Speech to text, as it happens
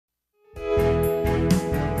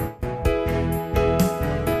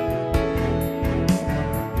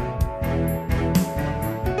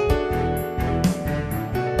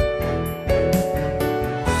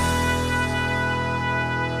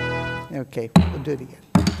Okay, we'll do it again.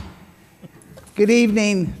 Good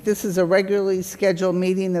evening. This is a regularly scheduled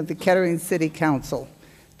meeting of the Kettering City Council.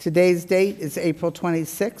 Today's date is April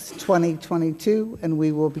 26, 2022, and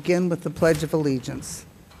we will begin with the Pledge of Allegiance.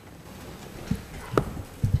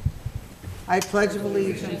 I pledge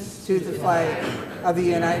allegiance to the flag of the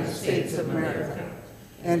United States of America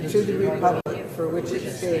and to the republic for which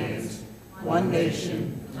it stands, one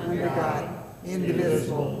nation, under God,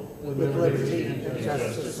 indivisible, with liberty and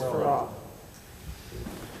justice for all.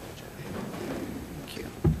 Thank you.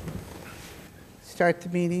 Start the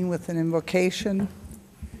meeting with an invocation.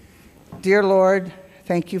 Dear Lord,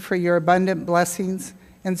 thank you for your abundant blessings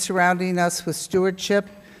and surrounding us with stewardship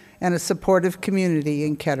and a supportive community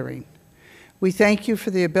in Kettering. We thank you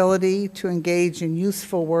for the ability to engage in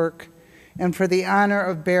useful work and for the honor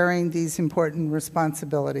of bearing these important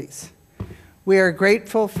responsibilities. We are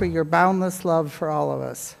grateful for your boundless love for all of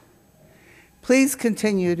us. Please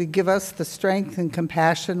continue to give us the strength and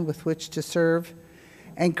compassion with which to serve,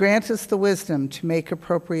 and grant us the wisdom to make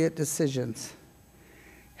appropriate decisions.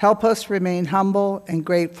 Help us remain humble and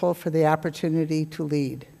grateful for the opportunity to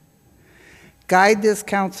lead. Guide this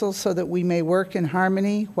council so that we may work in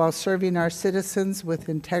harmony while serving our citizens with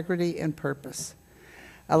integrity and purpose.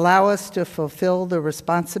 Allow us to fulfill the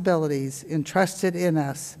responsibilities entrusted in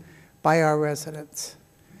us by our residents.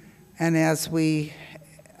 And as we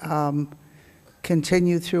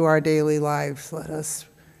continue through our daily lives, let us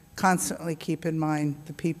constantly keep in mind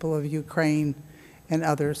the people of Ukraine and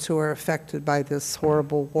others who are affected by this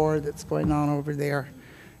horrible war that's going on over there.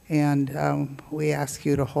 And we ask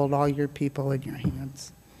you to hold all your people in your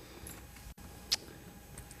hands.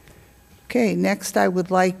 Okay, next I would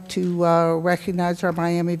like to recognize our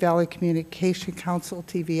Miami Valley Communication Council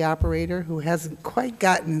TV operator who hasn't quite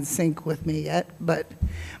gotten in sync with me yet, but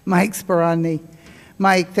Mike Speroni.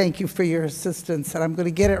 Mike, thank you for your assistance, and I'm going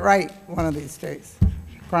to get it right one of these days.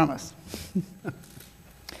 Promise.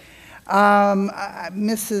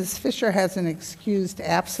 Mrs. Fisher has an excused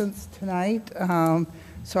absence tonight,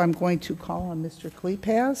 so I'm going to call on Mr.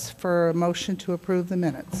 Kleepaz for a motion to approve the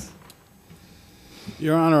minutes.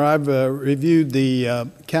 Your Honor, I've reviewed the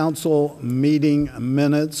council meeting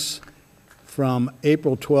minutes from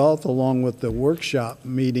April 12th along with the workshop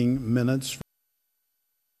meeting minutes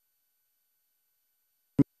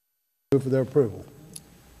for their approval.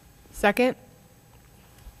 Second.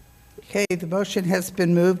 Okay, the motion has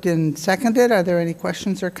been moved and seconded. Are there any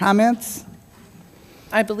questions or comments?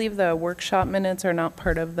 I believe the workshop minutes are not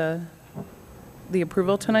part of the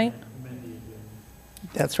approval tonight.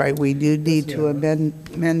 That's right. We do need to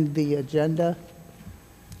amend the agenda.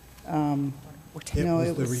 No,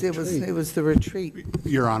 it was the retreat.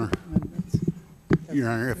 Your Honor. Your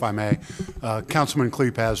Honor, if I may, Councilman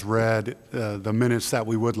Kleep has read the minutes that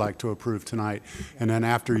we would like to approve tonight, and then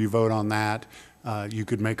after you vote on that, you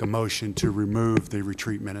could make a motion to remove the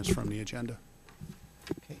retreat minutes from the agenda.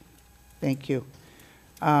 Okay, thank you.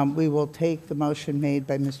 We will take the motion made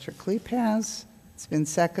by Mr. Kleepaz. It's been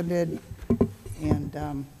seconded,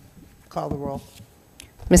 and call the roll.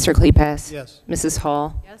 Mr. Kleepaz? Yes. Mrs.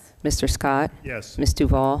 Hall? Yes. Mr. Scott? Yes. Ms.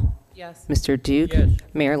 Duval? Yes. Mr. Duke? Yes.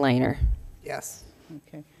 Mayor Lehner? Yes.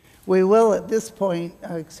 Okay. We will, at this point,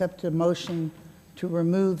 accept a motion to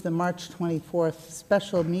remove the March 24th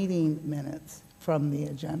special meeting minutes from the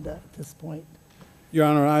agenda at this point. Your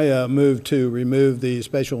Honor, I move to remove the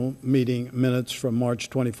special meeting minutes from March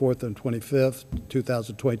 24th and 25th,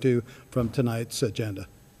 2022 from tonight's agenda.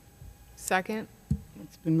 Second.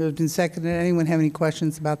 It's been moved and seconded. Anyone have any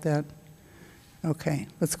questions about that? Okay,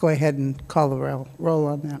 let's go ahead and call the roll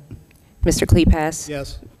on that. Mr. Kleepaz?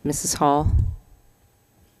 Yes. Mrs. Hall?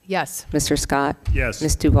 Yes. Mr. Scott? Yes.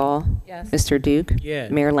 Ms. Duval? Yes. Mr. Duke?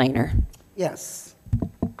 Yes. Mayor Lehner? Yes.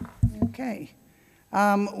 Okay.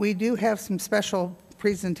 We do have some special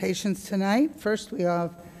presentations tonight. First, we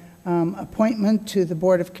have appointment to the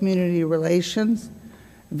Board of Community Relations,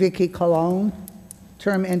 Vicki Colon,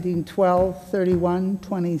 term ending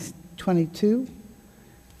 12/31/2022,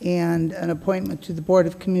 and an appointment to the Board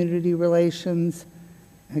of Community Relations,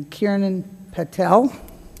 Kieran Patel.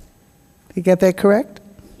 Did you get that correct?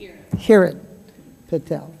 Kieran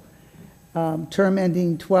Patel, term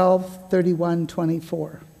ending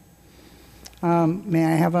 12/31/24. May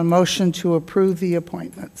I have a motion to approve the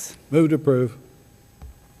appointments? Move to approve.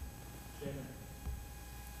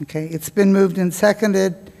 Okay, it's been moved and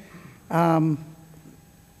seconded.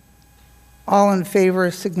 All in favor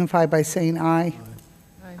signify by saying aye.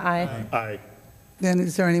 Aye. Aye. Then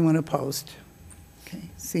is there anyone opposed? Okay,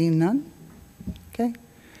 seeing none. Okay.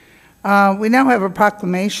 We now have a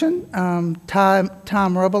proclamation. Tom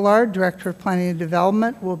Robillard, Director of Planning and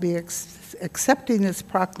Development, will be accepting this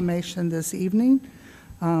proclamation this evening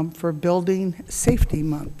for Building Safety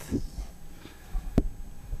Month.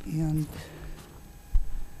 And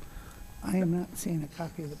I am not seeing a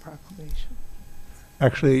copy of the proclamation.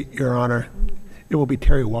 Actually, Your Honor, it will be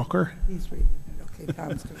Terry Walker. He's reading it. Okay,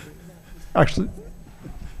 Tom's going to read it. Actually,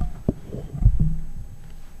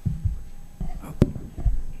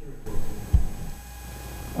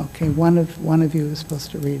 Okay, one of you is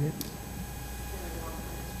supposed to read it.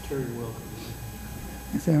 Terry Wilkins.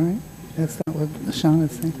 Is that right? That's not what Sean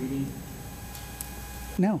is saying?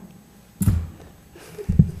 No.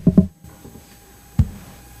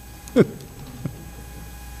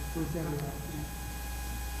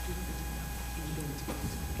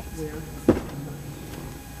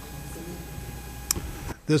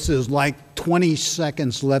 This is like 20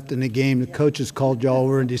 seconds left in the game. The coaches called you all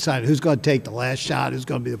over and decided who's going to take the last shot, who's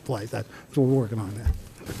going to be the play. That's what we're working on now.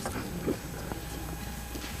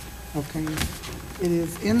 Okay. It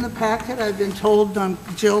is in the packet. I've been told,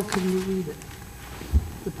 Jill, can you read it?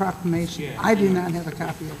 The proclamation. Yeah. I do not have a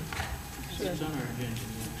copy of it. It's on our agenda.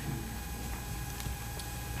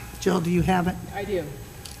 Jill, do you have it? I do.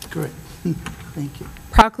 Good. Thank you.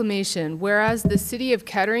 Proclamation. Whereas the City of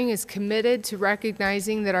Kettering is committed to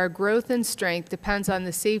recognizing that our growth and strength depends on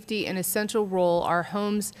the safety and essential role our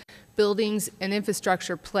homes, buildings, and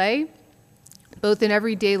infrastructure play, both in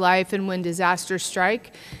everyday life and when disasters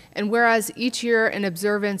strike. And whereas each year in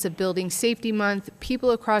observance of Building Safety Month,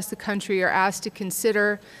 people across the country are asked to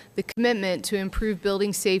consider the commitment to improve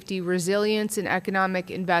building safety, resilience, and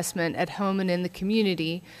economic investment at home and in the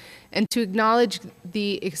community, and to acknowledge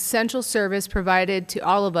the essential service provided to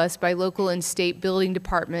all of us by local and state building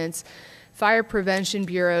departments, fire prevention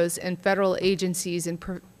bureaus, and federal agencies in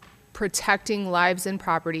protecting lives and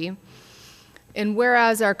property. And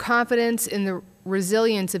whereas our confidence in the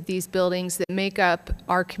resilience of these buildings that make up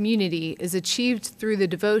our community is achieved through the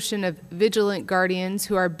devotion of vigilant guardians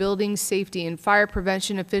who are building safety and fire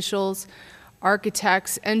prevention officials,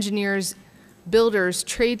 architects, engineers, builders,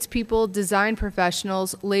 tradespeople, design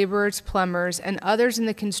professionals, laborers, plumbers, and others in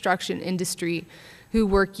the construction industry who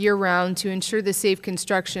work year-round to ensure the safe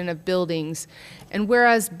construction of buildings. And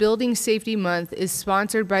whereas Building Safety Month is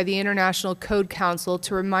sponsored by the International Code Council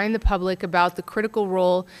to remind the public about the critical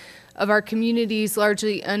role of our community's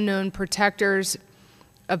largely unknown protectors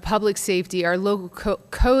of public safety, our local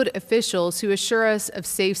code officials who assure us of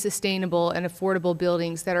safe, sustainable, and affordable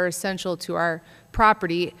buildings that are essential to our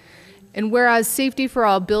property. And whereas Safety for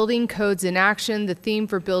All Building Codes in Action, the theme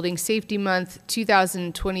for Building Safety Month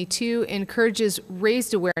 2022, encourages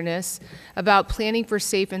raised awareness about planning for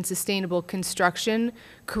safe and sustainable construction,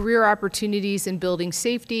 career opportunities in building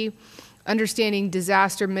safety, understanding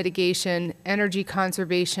disaster mitigation, energy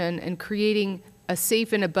conservation, and creating a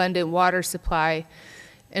safe and abundant water supply.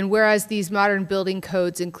 And whereas these modern building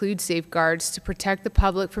codes include safeguards to protect the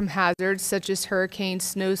public from hazards such as hurricanes,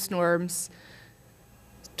 snowstorms,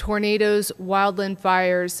 tornadoes, wildland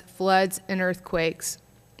fires, floods, and earthquakes.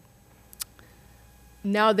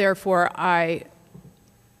 Now, therefore, I,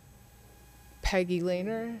 Peggy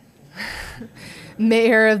Lehner,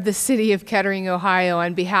 Mayor of the City of Kettering, Ohio,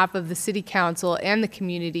 on behalf of the City Council and the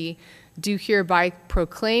community, do hereby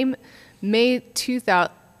proclaim May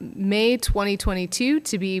 2022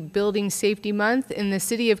 to be Building Safety Month in the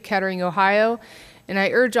City of Kettering, Ohio, and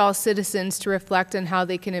I urge all citizens to reflect on how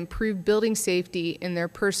they can improve building safety in their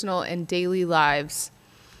personal and daily lives.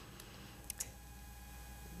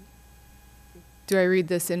 Do I read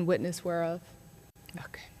this in witness whereof?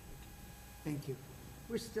 Okay. Thank you.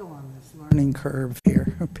 We're still on this learning curve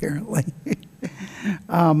here, apparently.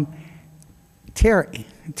 Terry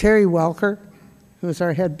Welker, who is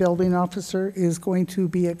our head building officer, is going to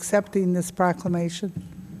be accepting this proclamation.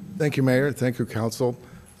 Thank you, Mayor. Thank you, Council.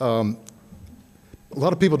 A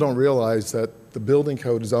lot of people don't realize that the building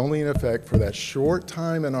code is only in effect for that short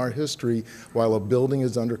time in our history while a building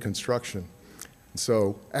is under construction.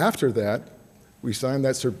 So after that, we sign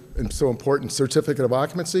that so important certificate of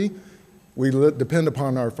occupancy. We depend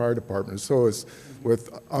upon our fire department. So it's with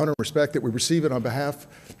honor and respect that we receive it on behalf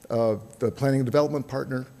of the Planning and Development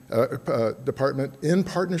Department in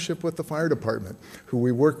partnership with the fire department, who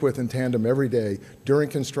we work with in tandem every day during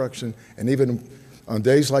construction and even on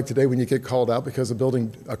days like today when you get called out because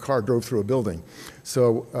a car drove through a building.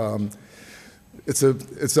 So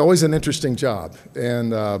it's always an interesting job.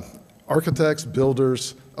 And architects,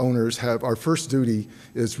 builders, owners our first duty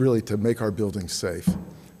is really to make our buildings safe.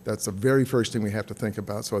 That's the very first thing we have to think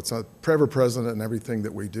about. So it's ever present in everything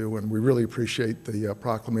that we do, and we really appreciate the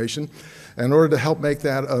proclamation. And in order to help make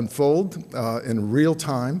that unfold in real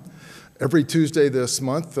time, Every Tuesday this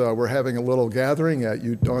month, we're having a little gathering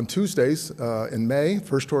on Tuesdays in May,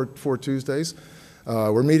 first 4 Tuesdays.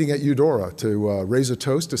 We're meeting at Eudora to raise a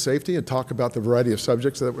toast to safety and talk about the variety of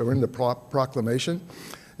subjects that were in the proclamation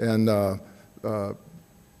and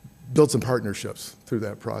build some partnerships through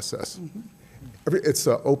that process. It's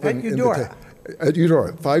open At Eudora. At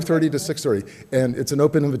Eudora, 5:30 to 6:30, and it's an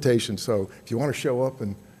open invitation. So if you want to show up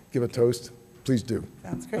and give a toast, please do.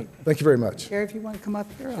 Sounds great. Thank you very much. Chair, if you want to come up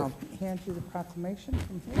here, I'll hand you the proclamation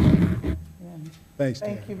from here. And Thanks,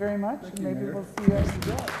 thank Dan. you very much, and maybe we'll see you as you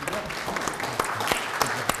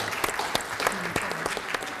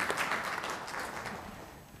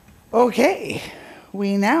go. Okay,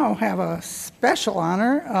 we now have a special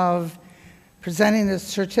honor of presenting a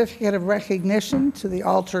certificate of recognition to the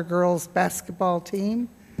Altar Girls Basketball Team,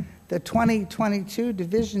 the 2022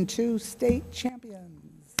 Division II State Champions.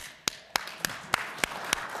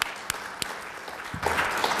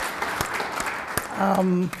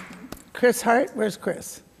 Chris Hart, where's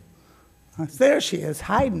Chris? There she is,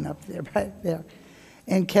 hiding up there, right there.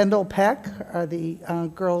 And Kendall Peck are the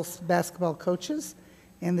girls' basketball coaches,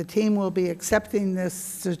 and the team will be accepting this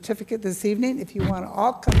certificate this evening. If you want to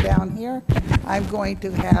all come down here, I'm going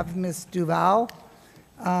to have Ms. Duval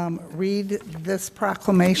read this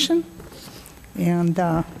proclamation, and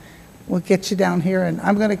we'll get you down here, and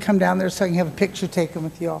I'm going to come down there so I can have a picture taken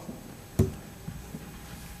with you all.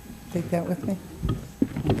 Take that with me.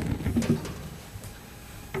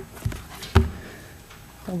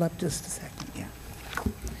 Hold up just a second, yeah.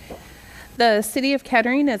 The City of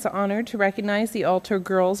Kettering is honored to recognize the Altar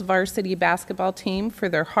Girls varsity basketball team for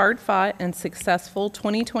their hard-fought and successful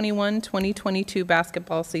 2021-2022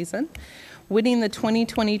 basketball season. Winning the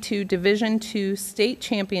 2022 Division II State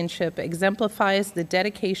Championship exemplifies the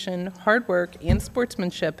dedication, hard work, and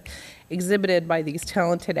sportsmanship exhibited by these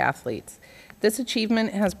talented athletes. This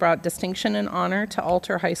achievement has brought distinction and honor to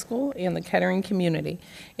Altar High School and the Kettering community.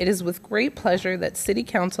 It is with great pleasure that City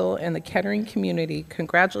Council and the Kettering community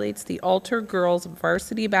congratulates the Altar Girls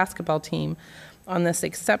varsity basketball team on this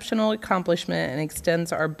exceptional accomplishment and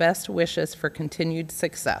extends our best wishes for continued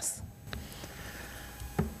success.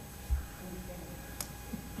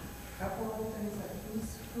 Couple of things,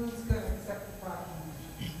 who's going to accept the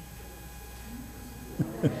proclamation?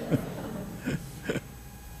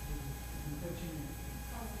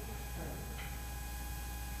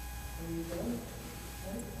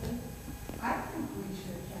 I think we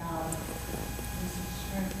should have Mrs.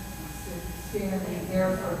 Schmidt standing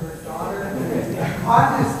there for her daughter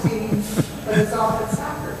on this team, but it's off at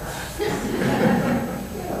soccer class.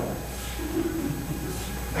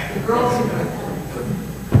 The girls are good.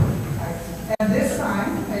 And this sign,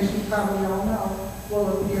 as you probably all know,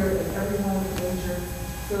 will appear at every one of the major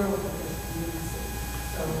thoroughfares in the city.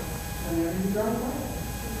 So whenever you drive by.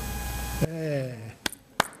 Hey.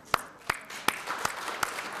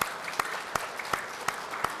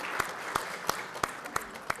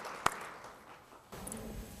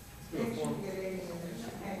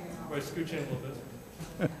 Wait, scooch in a little bit.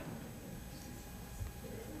 I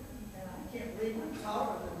can't believe I'm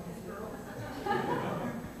taller than these girls. All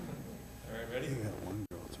right, ready? You got one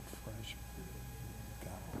girl that's a freshman.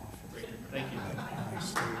 Got off. Great, thank you. High school.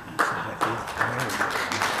 She's at 8th grade.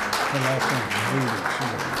 Her last name was Moody.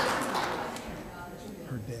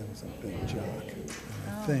 Her dad was a big jock. And I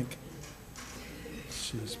think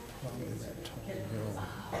she's probably that tall girl.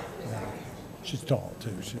 She's tall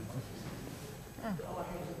too. I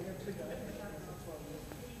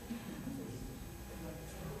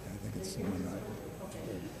think it's the one in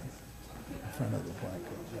front of the black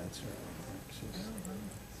girl. That's her.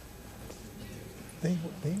 I think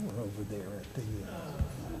they were over there at the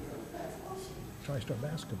TriStar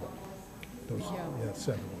basketball. Those, yeah,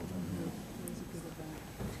 several of them.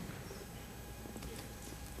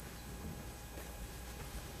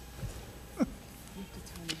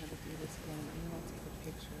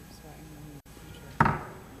 Yeah.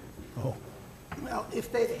 Oh, Well,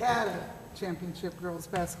 if they'd had a championship girls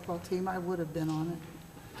basketball team, I would have been on it,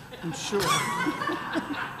 I'm sure.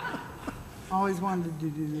 Always wanted to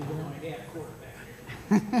do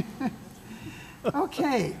that.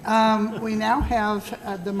 Okay, we now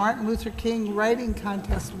have the Martin Luther King Writing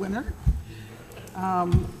Contest winner.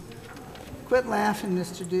 Quit laughing,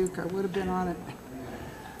 Mr. Duke, I would have been on it.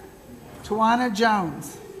 Tawana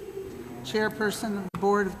Jones, Chairperson of the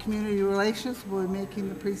Board of Community Relations, will be making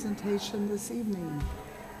the presentation this evening.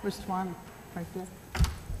 Where's Tawana? Right there.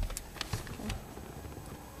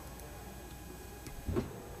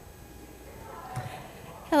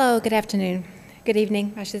 Hello, good afternoon. Good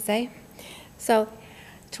evening, I should say. So,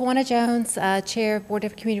 Tawana Jones, Chair of Board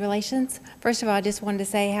of Community Relations. First of all, I just wanted to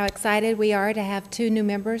say how excited we are to have 2 new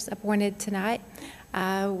members appointed tonight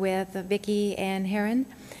with Vicki and Heron.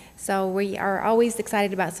 So we are always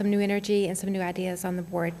excited about some new energy and some new ideas on the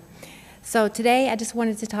board. So today I just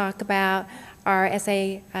wanted to talk about our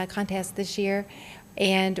essay contest this year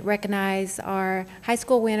and recognize our high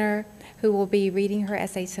school winner who will be reading her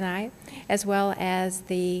essay tonight, as well as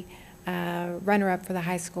the runner-up for the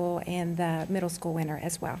high school and the middle school winner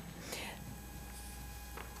as well.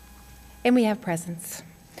 And we have presents,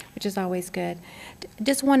 which is always good.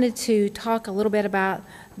 Just wanted to talk a little bit about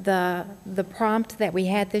the prompt that we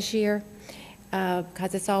had this year,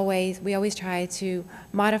 because we always try to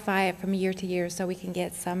modify it from year to year so we can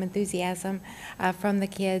get some enthusiasm from the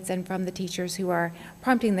kids and from the teachers who are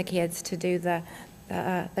prompting the kids to do the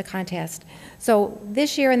contest. So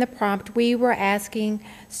this year in the prompt, we were asking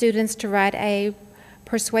students to write a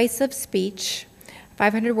persuasive speech,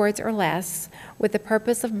 500 words or less, with the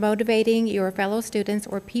purpose of motivating your fellow students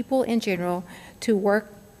or people in general to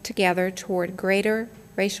work together toward greater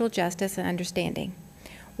racial justice and understanding.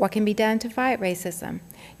 What can be done to fight racism?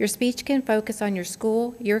 Your speech can focus on your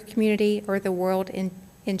school, your community, or the world in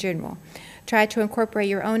general. Try to incorporate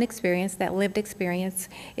your own experience, that lived experience,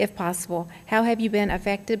 if possible. How have you been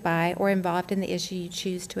affected by or involved in the issue you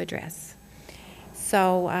choose to address?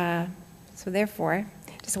 So therefore,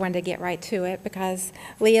 just wanted to get right to it because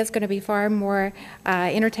Leah's going to be far more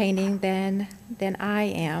entertaining than I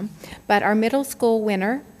am. But our middle school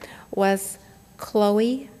winner was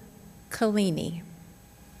Chloe Collini,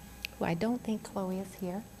 who I don't think Chloe is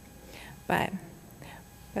here, but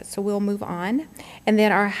so we'll move on. And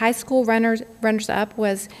then our high school runners-up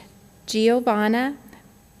was Giovanna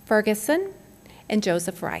Ferguson and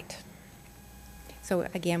Joseph Wright. So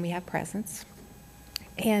again, we have presents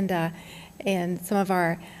and some of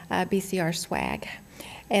our BCR swag.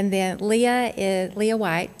 And then Leah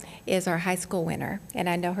White is our high school winner, and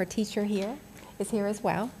I know her teacher here is here as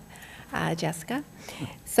well, Jessica.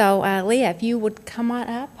 So Leah, if you would come on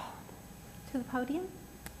up to the podium.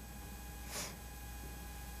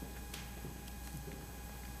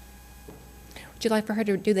 Would you like for her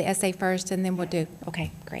to do the essay first, and then we'll do?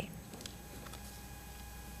 Okay, great.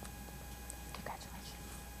 Congratulations.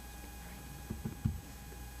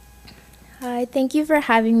 Hi, thank you for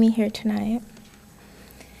having me here tonight.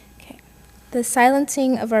 Okay, the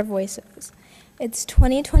silencing of our voices. It's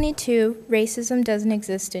 2022, racism doesn't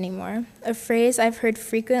exist anymore, a phrase I've heard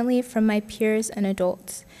frequently from my peers and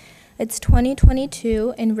adults. It's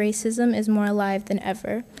 2022, and racism is more alive than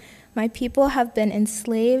ever. My people have been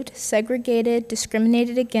enslaved, segregated,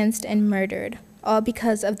 discriminated against, and murdered, all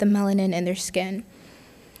because of the melanin in their skin.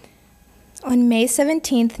 On May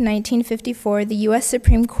 17, 1954, the U.S.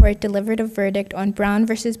 Supreme Court delivered a verdict on Brown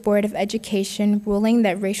v. Board of Education, ruling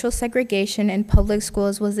that racial segregation in public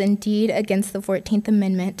schools was indeed against the 14th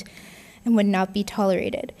Amendment and would not be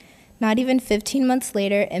tolerated. Not even 15 months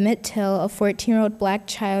later, Emmett Till, a 14-year-old black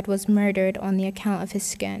child, was murdered on the account of his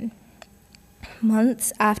skin.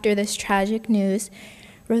 Months after this tragic news,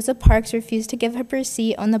 Rosa Parks refused to give up her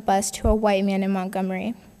seat on the bus to a white man in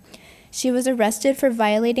Montgomery. She was arrested for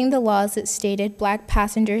violating the laws that stated black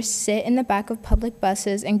passengers sit in the back of public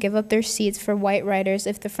buses and give up their seats for white riders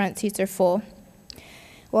if the front seats are full.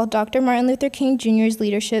 While Dr. Martin Luther King Jr.'s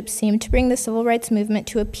leadership seemed to bring the civil rights movement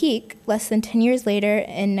to a peak, less than 10 years later,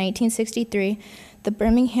 in 1963, the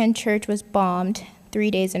Birmingham church was bombed 3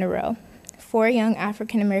 days in a row. 4 young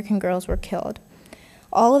African-American girls were killed.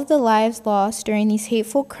 All of the lives lost during these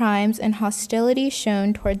hateful crimes and hostility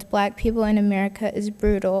shown towards black people in America is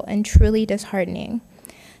brutal and truly disheartening.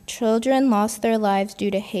 Children lost their lives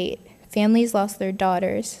due to hate. Families lost their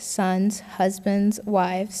daughters, sons, husbands,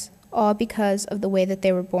 wives, all because of the way that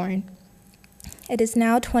they were born. It is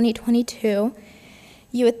now 2022.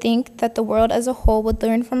 You would think that the world as a whole would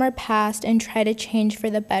learn from our past and try to change for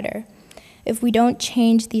the better. If we don't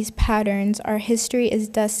change these patterns, our history is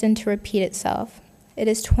destined to repeat itself. It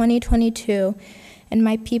is 2022, and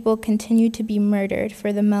my people continue to be murdered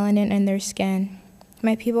for the melanin in their skin.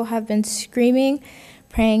 My people have been screaming,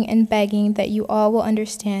 praying, and begging that you all will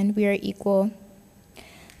understand we are equal.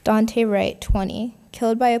 Dante Wright, 20,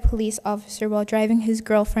 killed by a police officer while driving his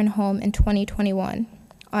girlfriend home in 2021.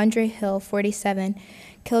 Andre Hill, 47,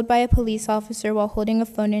 killed by a police officer while holding a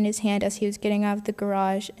phone in his hand as he was getting out of the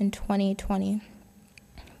garage in 2020.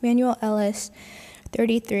 Manuel Ellis,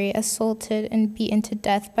 33, assaulted and beaten to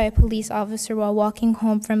death by a police officer while walking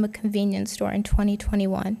home from a convenience store in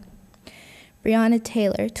 2021. Breonna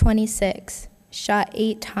Taylor, 26, shot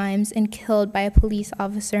 8 times and killed by a police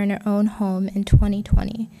officer in her own home in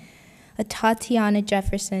 2020. A Tatiana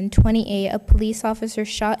Jefferson, 28, a police officer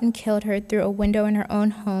shot and killed her through a window in her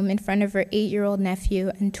own home in front of her 8-year-old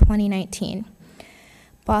nephew in 2019.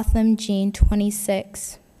 Botham Jean,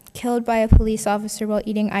 26, killed by a police officer while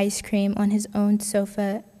eating ice cream on his own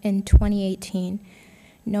sofa in 2018.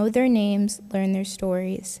 Know their names, learn their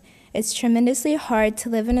stories. It's tremendously hard to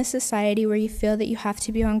live in a society where you feel that you have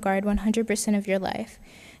to be on guard 100% of your life.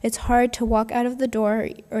 It's hard to walk out of the door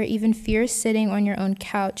or even fear sitting on your own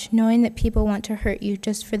couch, knowing that people want to hurt you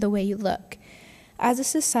just for the way you look. As a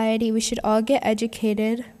society, we should all get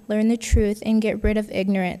educated, learn the truth, and get rid of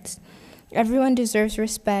ignorance. Everyone deserves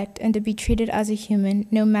respect and to be treated as a human,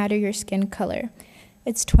 no matter your skin color.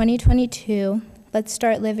 It's 2022. Let's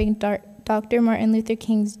start living Dr. Martin Luther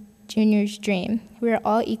King Jr.'s dream. We are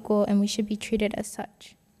all equal, and we should be treated as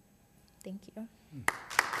such. Thank you.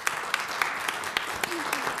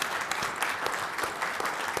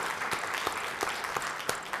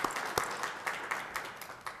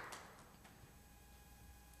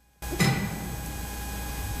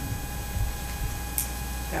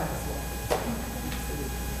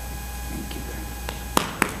 Thank you very much.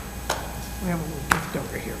 We have a little gift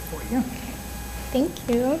over here for you. Thank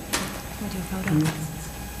you. Want to do a photo?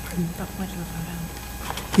 Want to do a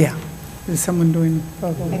photo? Yeah. Is someone doing a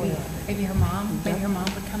photo? Maybe her mom would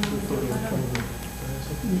come and do a photo.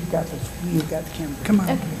 You got the camera. Come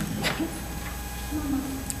on.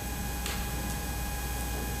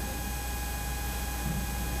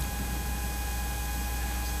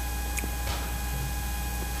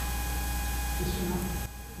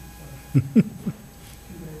 Can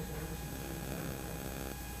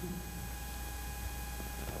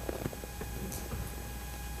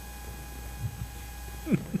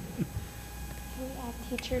we add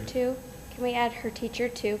teacher too? Can we add her teacher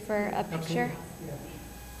too for a picture? Yeah.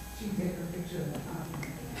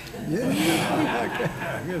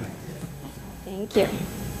 Good. Thank you.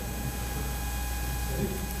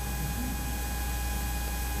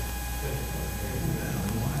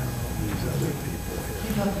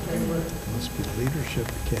 Must be Leadership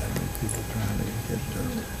Academy people trying to get their.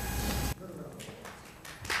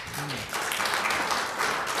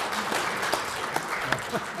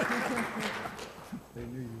 They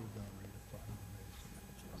knew you were going to read a proclamation.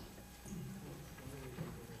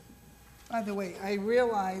 By the way, I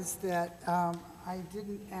realized that I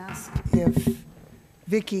didn't ask if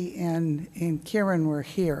Vicki and Kieran were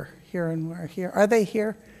here. Are they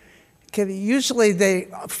here? Usually they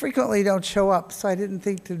frequently don't show up, so I didn't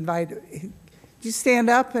think to invite. Did you stand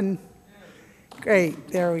up and? Great,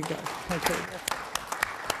 there we go. Okay.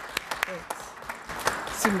 Thanks.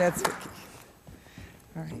 Assume that's Vicki.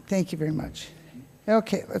 All right, thank you very much.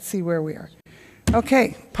 Okay, let's see where we are.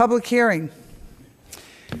 Okay, public hearing.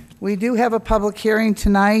 We do have a public hearing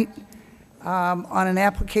tonight on an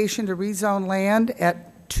application to rezone land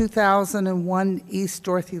at 2001 East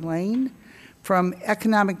Dorothy Lane from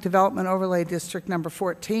Economic Development Overlay District Number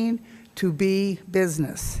 14 to B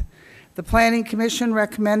Business. The Planning Commission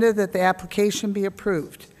recommended that the application be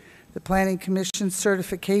approved. The Planning Commission's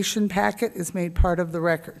certification packet is made part of the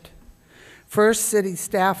record. First, city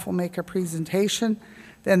staff will make a presentation,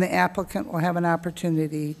 then the applicant will have an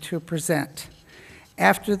opportunity to present.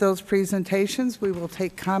 After those presentations, we will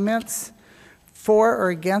take comments for or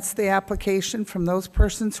against the application from those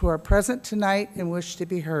persons who are present tonight and wish to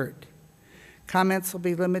be heard. Comments will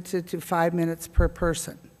be limited to 5 minutes per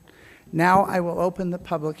person. Now I will open the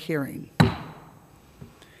public hearing.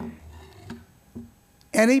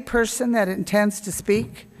 Any person that intends to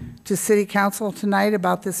speak to City Council tonight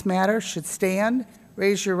about this matter should stand,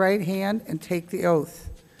 raise your right hand, and take the oath.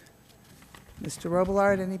 Mr.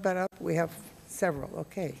 Robillard, anybody up? We have several,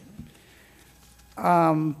 okay.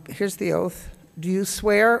 Here's the oath. Do you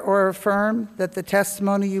swear or affirm that the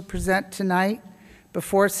testimony you present tonight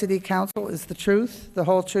before City Council is the truth, the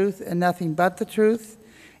whole truth, and nothing but the truth?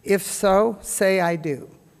 If so, say I do.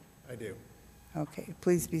 I do. Okay,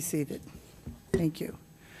 please be seated. Thank you.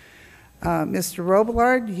 Mr.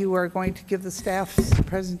 Robillard, you are going to give the staff's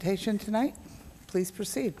presentation tonight. Please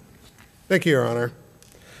proceed. Thank you, Your Honor.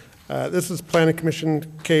 This is Planning Commission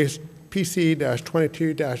case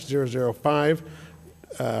PC-22-005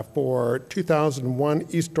 for 2001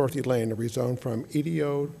 East Dorothy Lane, a rezone from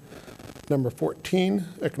EDO number 14,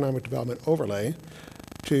 Economic Development Overlay,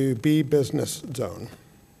 to B Business Zone.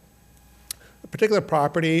 The particular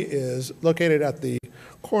property is located at the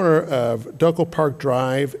corner of Docal Park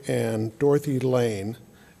Drive and Dorothy Lane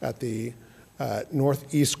at the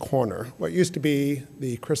northeast corner, what used to be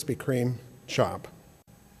the Krispy Kreme shop.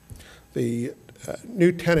 The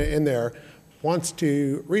new tenant in there wants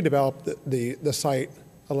to redevelop the site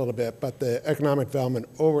a little bit, but the economic development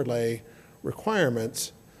overlay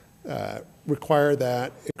requirements require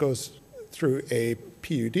that it goes through a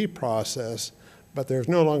PUD process, but there's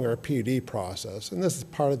no longer a PUD process. And this is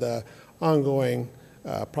part of the ongoing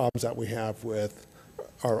problems that we have with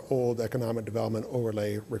our old economic development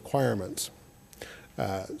overlay requirements.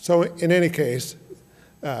 So in any case,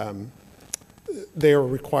 they are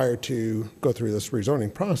required to go through this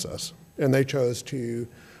rezoning process, and they chose to,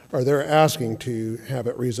 or they're asking to have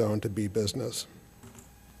it rezoned to be business.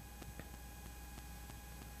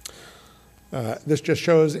 This just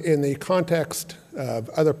shows in the context of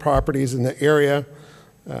other properties in the area.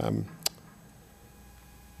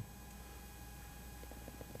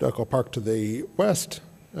 Ducko Park to the west,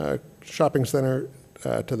 shopping center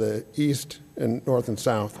to the east and north and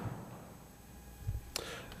south.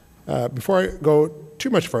 Before I go too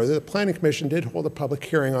much further, the Planning Commission did hold a public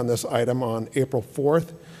hearing on this item on April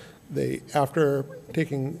 4th. After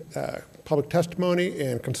taking public testimony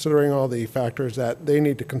and considering all the factors that they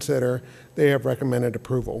need to consider, they have recommended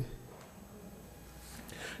approval.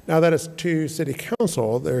 Now that it's to City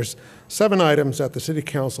Council, there's 7 items that the City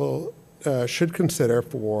Council should consider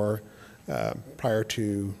for prior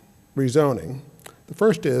to rezoning. The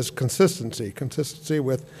first is consistency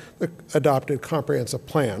with the adopted comprehensive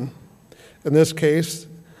plan. In this case,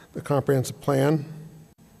 the comprehensive plan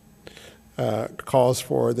calls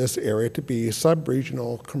for this area to be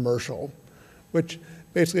sub-regional commercial, which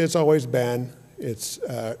basically it's always been. It's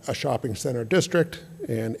a shopping center district,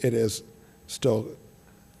 and it is still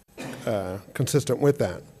consistent with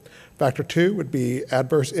that. Factor 2 would be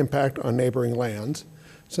adverse impact on neighboring lands.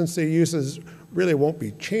 Since the uses really won't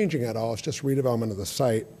be changing at all, it's just redevelopment of the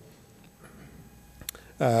site,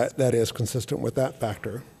 that is consistent with that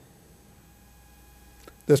factor.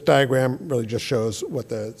 This diagram really just shows what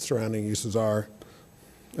the surrounding uses are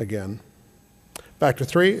again. Factor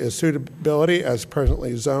 3 is suitability as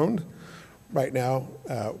presently zoned. Right now,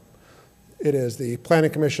 it is the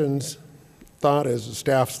Planning Commission's thought, is the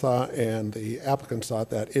staff's thought, and the applicant's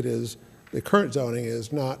thought that it is, the current zoning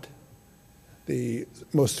is not the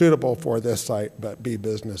most suitable for this site, but B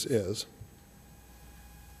business is.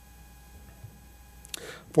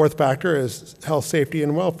 Fourth factor is health, safety,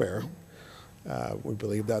 and welfare. We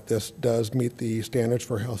believe that this does meet the standards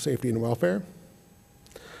for health, safety, and welfare.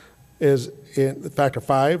 Factor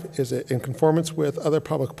 5 is in conformance with other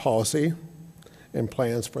public policy and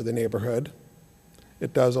plans for the neighborhood.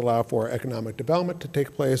 It does allow for economic development to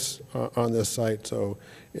take place on this site, so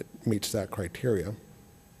it meets that criteria.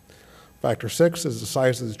 Factor 6 is the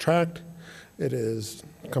size of the tract. It is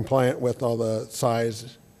compliant with all the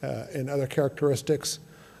size and other characteristics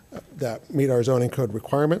that meet our zoning code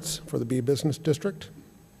requirements for the B business district,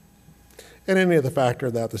 and any other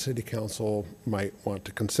factor that the City Council might want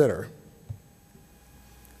to consider.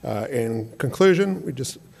 In conclusion, we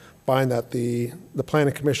just find that the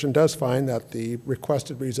Planning Commission does find that the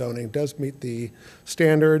requested rezoning does meet the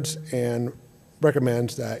standards and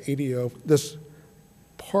recommends that this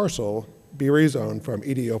parcel be rezoned from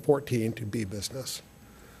EDO 14 to B business.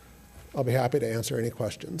 I'll be happy to answer any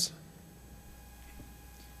questions.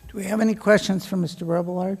 Do we have any questions for Mr.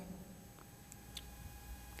 Robillard?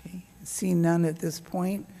 Okay, seeing none at this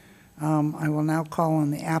point, I will now call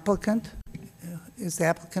on the applicant. Is the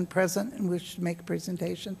applicant present and wish to make a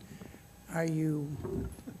presentation? Are you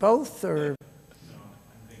both, or? No,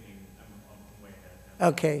 I'm thinking I'm way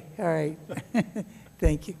ahead. Okay, all right.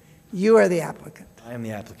 Thank you. You are the applicant. I am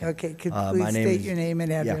the applicant. Okay, could you please state your name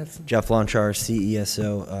and address? Yeah, Jeff Lonchar,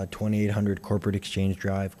 CESO, 2800 Corporate Exchange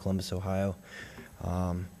Drive, Columbus, Ohio.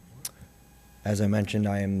 As I mentioned,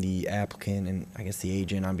 I am the applicant and I guess the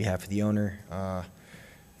agent on behalf of the owner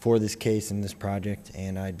for this case and this project,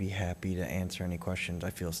 and I'd be happy to answer any questions.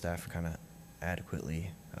 I feel staff kind of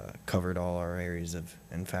adequately covered all our areas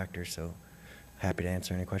and factors, so happy to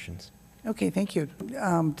answer any questions. Okay, thank you.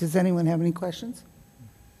 Does anyone have any questions?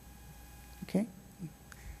 Okay.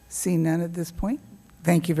 Seeing none at this point,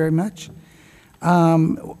 thank you very much.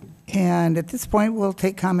 And at this point, we'll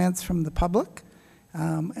take comments from the public.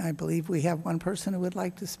 I believe we have one person who would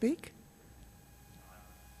like to speak.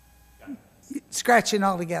 Scratching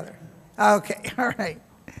all together. Okay, all right.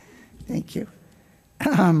 Thank you.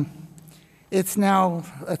 It's now,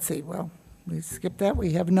 let's see, well, we skip that.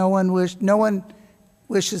 We have no one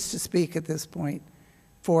wishes to speak at this point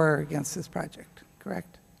for or against this project,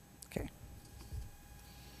 correct? Okay.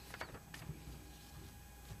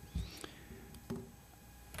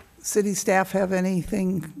 City staff have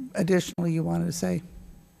anything additional you wanted to say?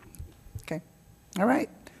 Okay. All right.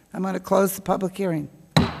 I'm going to close the public hearing.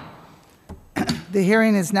 The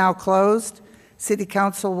hearing is now closed. City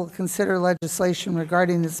Council will consider legislation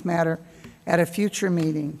regarding this matter at a future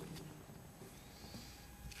meeting.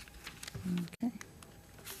 Okay.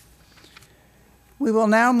 We will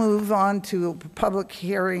now move on to a public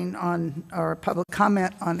hearing on, or public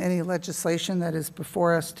comment on any legislation that is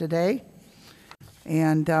before us today.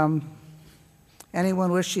 And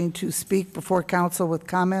anyone wishing to speak before council with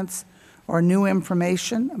comments or new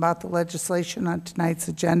information about the legislation on tonight's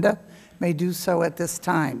agenda may do so at this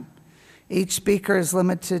time. Each speaker is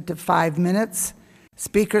limited to 5 minutes.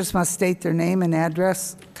 Speakers must state their name and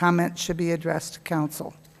address. Comments should be addressed to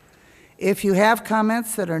council. If you have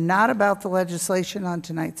comments that are not about the legislation on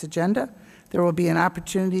tonight's agenda, there will be an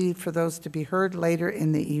opportunity for those to be heard later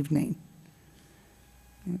in the evening.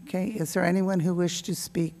 Okay, is there anyone who wishes to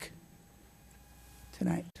speak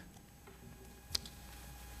tonight?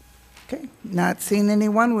 Okay, not seeing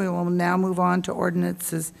anyone, we will now move on to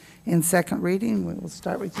ordinances in second reading. We will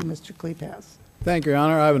start with you, Mr. Kleepass. Thank you, Your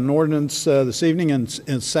Honor. I have an ordinance this evening in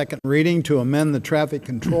second reading to amend the traffic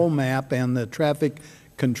control map and the traffic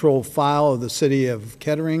control file of the City of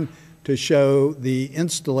Kettering to show the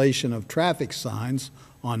installation of traffic signs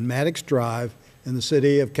on Maddox Drive in the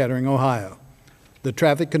City of Kettering, Ohio. The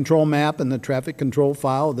traffic control map and the traffic control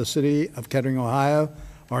file of the City of Kettering, Ohio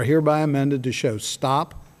are hereby amended to show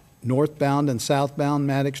stop, northbound and southbound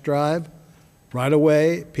Maddox Drive,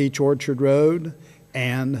 right-of-way, Peach Orchard Road,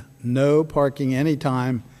 and no parking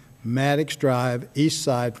anytime Maddox Drive, east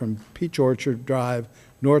side from Peach Orchard Drive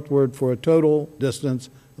northward for a total distance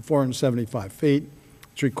of 475 feet.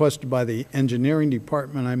 It's requested by the Engineering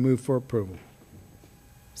Department. I move for approval.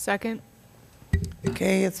 Second.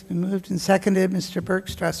 Okay, it's been moved and seconded. Mr.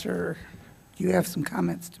 Bergstresser, do you have some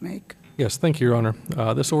comments to make? Yes, thank you, Your Honor.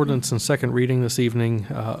 This ordinance in second reading this evening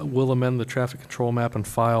will amend the traffic control map and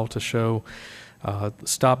file to show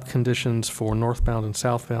stop conditions for northbound and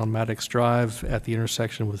southbound Maddox Drive at the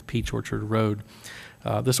intersection with Peach Orchard Road.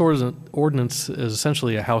 This ordinance is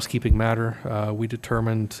essentially a housekeeping matter. We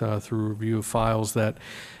determined through review of files that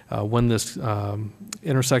when this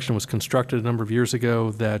intersection was constructed a number of years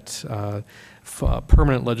ago, that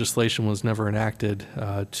permanent legislation was never enacted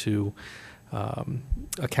to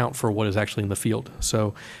account for what is actually in the field.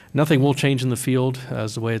 So nothing will change in the field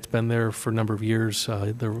as the way it's been there for a number of years.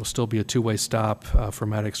 There will still be a two-way stop for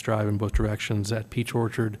Maddox Drive in both directions at Peach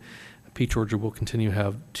Orchard. Peach Orchard will continue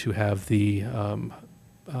to have the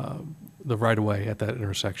right-of-way at that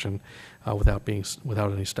intersection without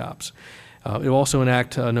any stops. It will also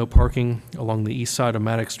enact no parking along the east side of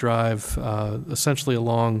Maddox Drive, essentially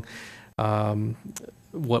along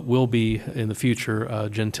what will be in the future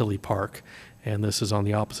Gentilly Park, and this is on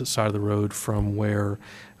the opposite side of the road from where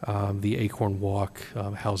the Acorn Walk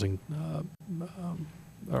housing,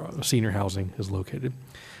 senior housing is located.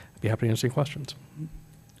 I'd be happy to answer any questions.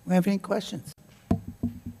 We have any questions?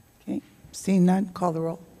 Okay, seeing none, call the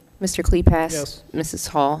roll. Mr. Kleepass? Yes. Mrs.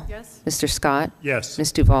 Hall? Yes. Mr. Scott? Yes.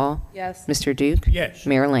 Ms. Duval? Yes. Mr. Duke? Yes.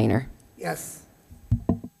 Mayor Laner? Yes.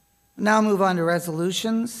 Now move on to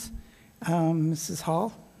resolutions. Mrs.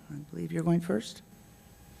 Hall, I believe you're going first.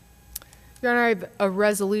 Your Honor, I have a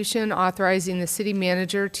resolution authorizing the city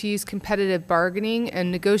manager to use competitive bargaining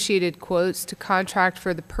and negotiated quotes to contract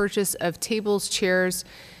for the purchase of tables, chairs,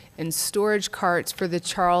 and storage carts for the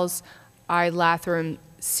Charles I. Latham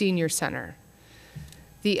Senior Center.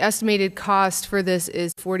 The estimated cost for this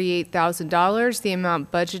is $48,000. The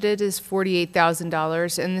amount budgeted is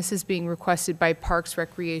 $48,000, and this is being requested by Parks,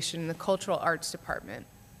 Recreation, and the Cultural Arts Department.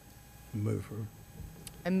 I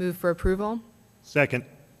move for approval. Second.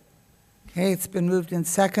 Okay, it's been moved and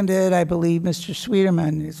seconded. I believe Mr.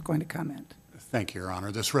 Sweeterman is going to comment. Thank you, Your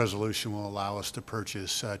Honor. This resolution will allow us to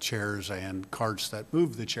purchase chairs and carts that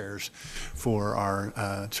move the chairs for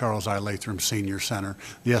our Charles I. Latham Senior Center.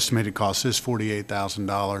 The estimated cost is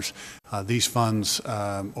 $48,000. These funds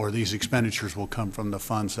or these expenditures will come from the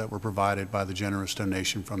funds that were provided by the generous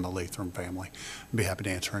donation from the Latham family. I'd be happy to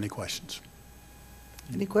answer any questions.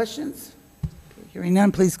 Any questions? Okay, hearing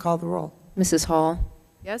none, please call the roll. Mrs. Hall?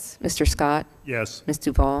 Yes? Mr. Scott? Yes. Ms.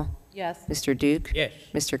 Duval? Yes. Mr. Duke? Yes.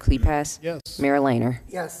 Mr. Kleepass? Yes. Mayor Laner?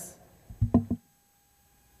 Yes.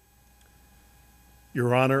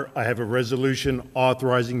 Your Honor, I have a resolution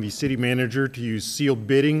authorizing the city manager to use sealed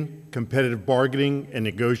bidding, competitive bargaining, and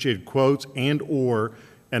negotiated quotes and/or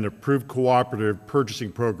an approved cooperative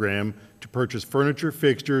purchasing program to purchase furniture,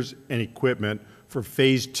 fixtures, and equipment for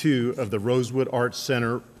Phase 2 of the Rosewood Arts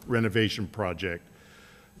Center renovation project.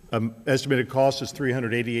 Estimated cost is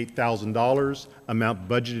 $388,000. Amount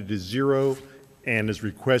budgeted is $0 and is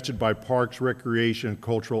requested by Parks, Recreation, and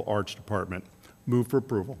Cultural Arts Department. Move for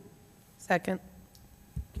approval. Second.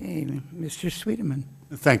 Okay, Mr. Sweeterman.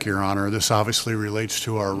 Thank you, Your Honor. This obviously relates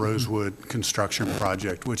to our Rosewood construction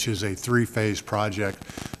project, which is a three-phase project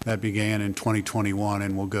that began in 2021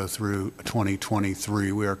 and will go through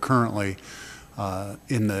 2023. We are currently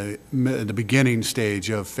in the beginning stage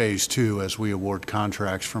of Phase 2 as we award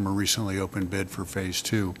contracts from a recently opened bid for Phase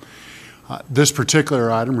 2. This particular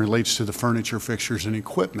item relates to the furniture, fixtures, and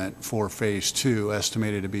equipment for Phase 2,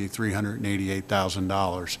 estimated to be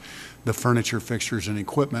 $388,000. The furniture, fixtures, and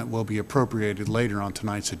equipment will be appropriated later on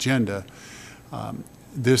tonight's agenda.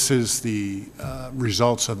 This is the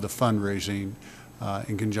results of the fundraising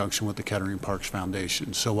in conjunction with the Kettering Parks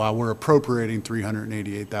Foundation. So while we're appropriating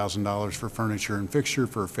 $388,000 for furniture and fixture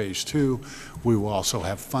for Phase 2, we will also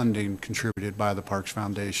have funding contributed by the Parks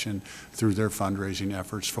Foundation through their fundraising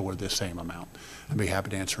efforts for the same amount. I'd be happy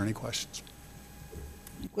to answer any questions.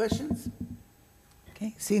 Any questions?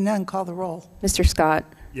 Okay, see none, call the roll. Mr. Scott?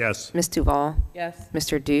 Yes. Ms. Duval? Yes.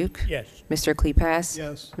 Mr. Duke? Yes. Mr. Klepass?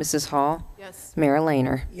 Yes. Mrs. Hall? Yes. Mayor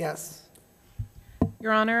Laner? Yes.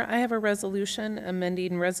 Your Honor, I have a resolution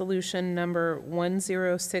amending Resolution Number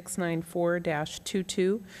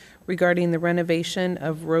 10694-22 regarding the renovation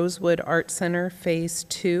of Rosewood Art Center Phase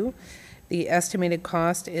 2. The estimated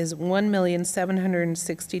cost is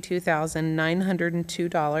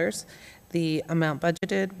 $1,762,902. The amount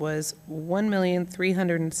budgeted was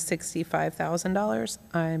 $1,365,000.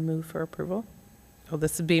 I move for approval. Oh,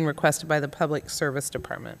 this is being requested by the Public Service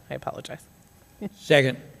Department. I apologize.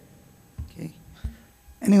 Second. Okay.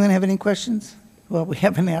 Anyone have any questions? Well, we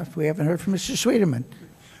haven't heard from Mr. Sweeterman.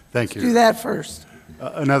 Thank you. Do that first.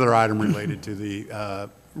 Another item related to the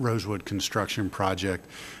Rosewood construction project.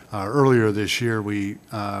 Earlier this year, we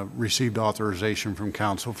received authorization from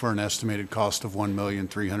council for an estimated cost of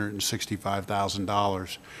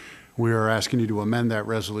 $1,365,000. We are asking you to amend that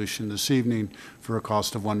resolution this evening for a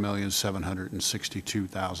cost of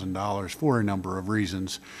 $1,762,000 for a number of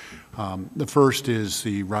reasons. The first is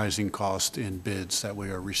the rising cost in bids that we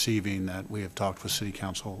are receiving that we have talked with City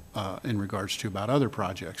Council in regards to about other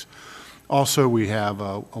projects. Also, we have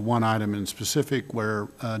one item in specific where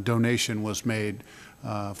a donation was made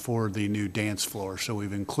for the new dance floor. So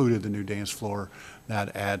we've included the new dance floor.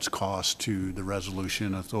 That adds cost to the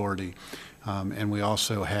resolution authority. And we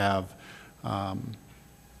also have a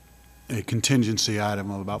contingency item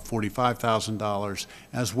of about $45,000,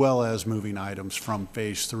 as well as moving items from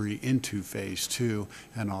Phase 3 into Phase 2,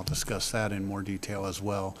 and I'll discuss that in more detail as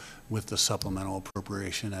well with the supplemental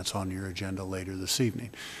appropriation that's on your agenda later this evening.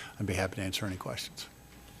 I'd be happy to answer any questions.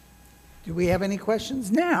 Do we have any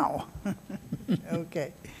questions now?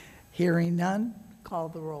 Okay. Hearing none, call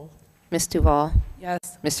the roll. Ms. Duval?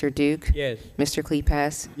 Yes. Mr. Duke? Yes. Mr.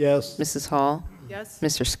 Klepass? Yes. Mrs. Hall? Yes.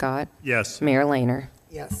 Mr. Scott? Yes. Mayor Laner?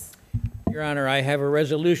 Yes. Your Honor, I have a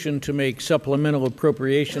resolution to make supplemental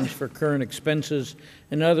appropriations for current expenses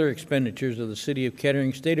and other expenditures of the City of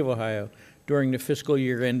Kettering, State of Ohio, during the fiscal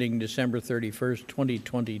year ending December 31st,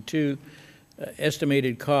 2022.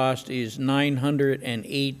 Estimated cost is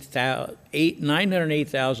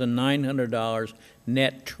 $908,900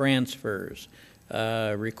 net transfers.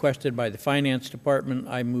 Requested by the Finance Department.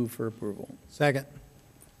 I move for approval. Second.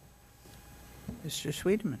 Mr.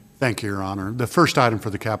 Sweeterman. Thank you, Your Honor. The first item for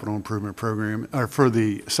the capital improvement program, or for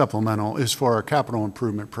the supplemental, is for our capital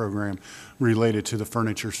improvement program related to the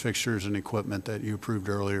furniture, fixtures, and equipment that you approved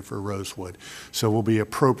earlier for Rosewood. So we'll be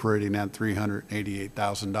appropriating that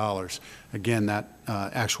 $388,000. Again, that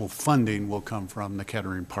actual funding will come from the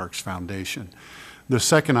Kettering Parks Foundation. The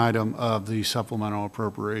second item of the supplemental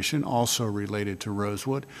appropriation, also related to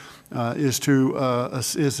Rosewood, is a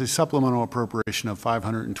supplemental appropriation of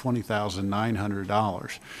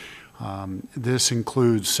 $520,900. This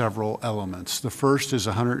includes several elements. The first is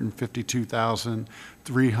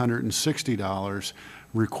 $152,360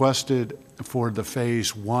 requested for the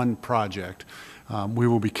Phase 1 project. We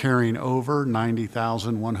will be carrying over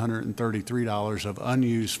 $90,133 of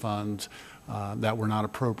unused funds that were not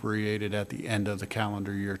appropriated at the end of the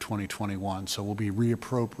calendar year 2021. So we'll be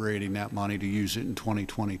reappropriating that money to use it in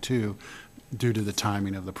 2022 due to the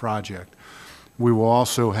timing of the project. We will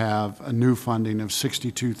also have a new funding of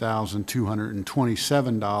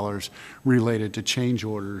 $62,227 related to change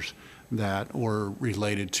orders that were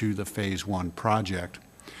related to the Phase 1 project.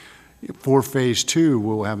 For Phase 2,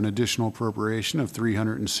 we'll have an additional appropriation of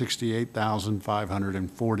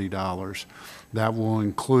 $368,540. That will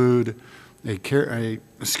include a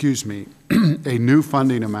new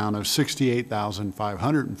funding amount of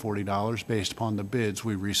 $68,540 based upon the bids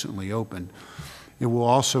we recently opened. It will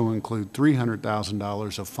also include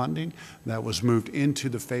 $300,000 of funding that was moved into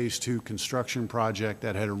the Phase 2 construction project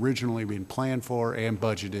that had originally been planned for and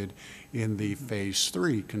budgeted in the Phase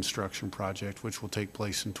 3 construction project, which will take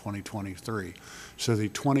place in 2023. So the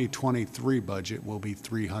 2023 budget will be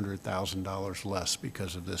 $300,000 less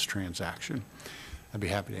because of this transaction. I'd be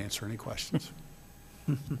happy to answer any questions.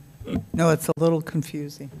 No, it's a little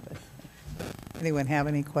confusing. But anyone have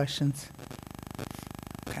any questions?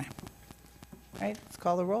 Okay. All right, let's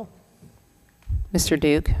call the roll. Mr.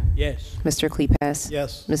 Duke? Yes. Mr. Kleipas?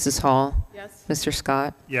 Yes. Mrs. Hall? Yes. Mr.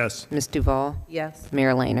 Scott? Yes. Ms. Duval? Yes.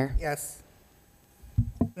 Mayor Lehner? Yes.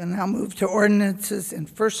 We'll now move to ordinances in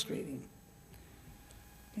first reading.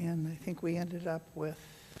 And I think we ended up with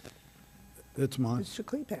It's mine. Mr.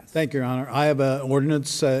 Kleipas. Thank you, Your Honor. I have an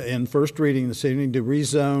ordinance in first reading this evening to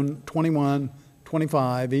rezone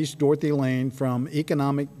 2125 East Dorothy Lane from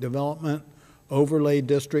Economic Development Overlay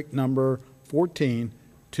District Number 14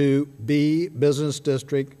 to B Business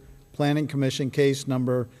District. Planning Commission case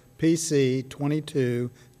number PC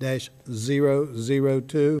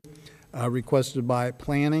 22-002, requested by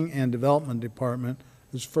Planning and Development Department.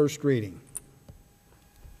 This is first reading.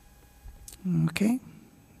 Okay.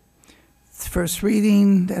 It's first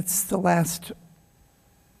reading. That's the last.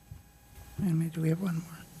 Wait a minute, do we have one more?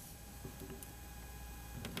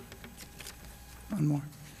 One more.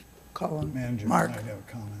 Call on Manager, Mark. I have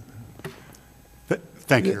a comment.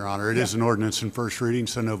 Thank you, Your Honor. It is an ordinance in first reading,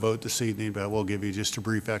 so no vote this evening, but I will give you just a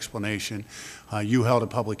brief explanation. You held a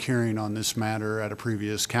public hearing on this matter at a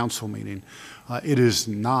previous council meeting. It is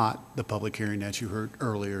not the public hearing that you heard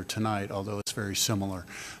earlier tonight, although it's very similar.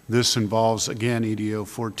 This involves, again, EDO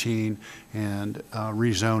 14 and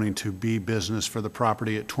rezoning to B business for the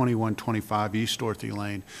property at 2125 East Dorothy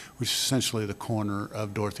Lane, which is essentially the corner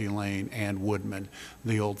of Dorothy Lane and Woodman,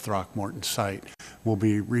 the old Throckmorton site. We'll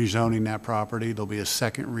be rezoning that property. There'll be a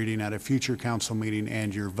second reading at a future council meeting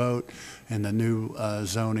and your vote, and the new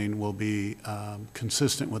zoning will be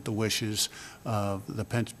consistent with the wishes of the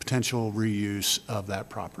potential reuse of that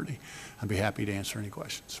property. I'd be happy to answer any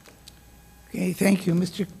questions. Okay, thank you.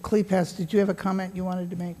 Mr. Kleipas, did you have a comment you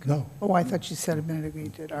wanted to make? No. Oh, I thought you said a minute ago you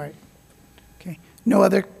did. All right. Okay. No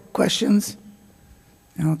other questions?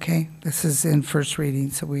 Okay, this is in first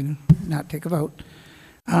reading, so we not take a vote.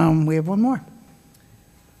 We have one more.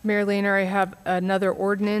 Mayor Lehner, I have another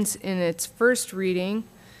ordinance in its first reading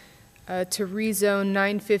to rezone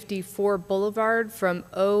 954 Boulevard from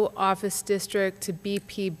O Office District to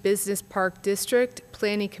BP Business Park District.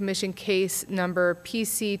 Planning Commission case number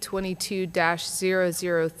PC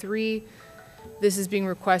 22-003. This is being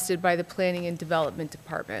requested by the Planning and Development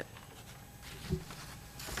Department.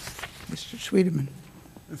 Mr. Schwedeman.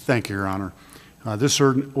 Thank you, Your Honor. This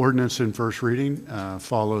ordinance in first reading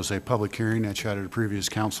follows a public hearing that you had at a previous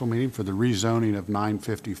council meeting for the rezoning of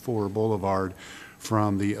 954 Boulevard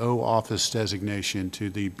from the O office designation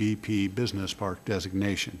to the BP Business Park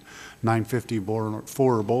designation.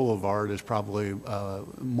 954 Boulevard is probably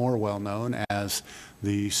more well known as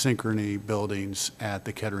the Synchrony buildings at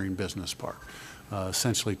the Kettering Business Park.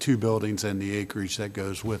 Essentially two buildings and the acreage that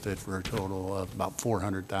goes with it for a total of about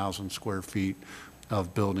 400,000 square feet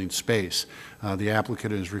of building space. The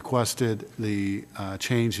applicant has requested the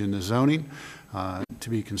change in the zoning to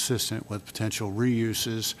be consistent with potential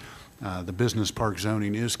reuses. The business park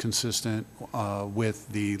zoning is consistent with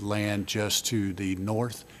the land just to the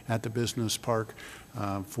north at the business park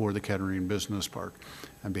for the Kettering Business Park.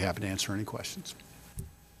 I'd be happy to answer any questions.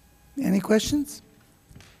 Any questions?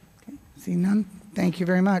 Okay. See none? Thank you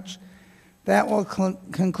very much. That will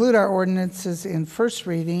conclude our ordinances in first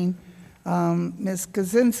reading. Ms.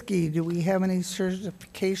 Kaczynski, do we have any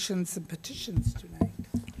certifications and petitions tonight?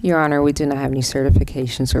 Your Honor, we do not have any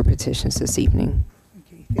certifications or petitions this evening.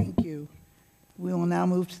 Okay, thank you. We will now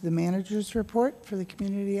move to the manager's report for the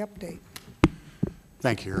community update.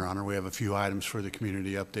 Thank you, Your Honor. We have a few items for the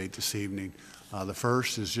community update this evening. The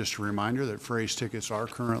first is just a reminder that Frey's tickets are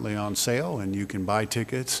currently on sale, and you can buy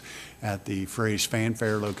tickets at the Frey's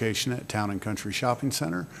Fanfare location at Town and Country Shopping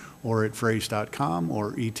Center, or at Freys.com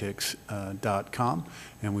or etix.com.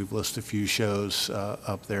 And we've listed a few shows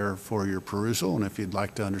up there for your perusal. And if you'd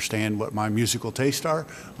like to understand what my musical tastes are,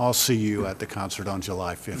 I'll see you at the concert on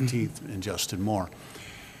July 15th in Justin Moore.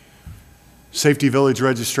 Safety Village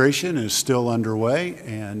registration is still underway,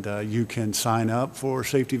 and you can sign up for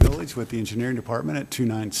Safety Village with the Engineering Department at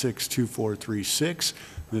 296-2436.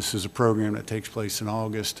 This is a program that takes place in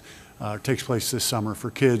August, takes place this summer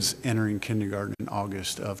for kids entering kindergarten in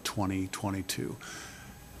August of 2022.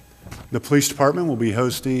 The Police Department will be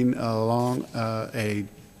hosting a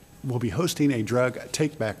will be hosting a drug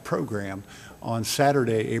take-back program on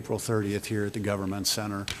Saturday, April 30th here at the Government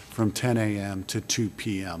Center from 10 a.m. to 2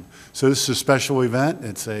 p.m. So this is a special event.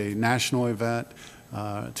 It's a national event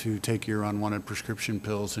to take your unwanted prescription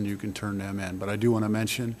pills, and you can turn them in. But I do want to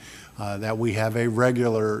mention that we have a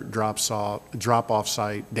regular drop-off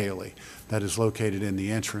site daily that is located in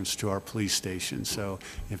the entrance to our police station. So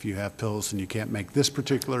if you have pills and you can't make this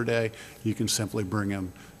particular day, you can simply bring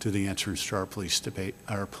them to the entrance to our police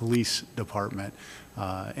department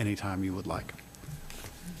anytime you would like.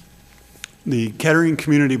 The Kettering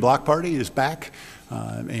Community Block Party is back,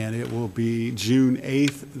 and it will be June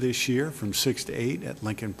 8th this year from 6 to 8 at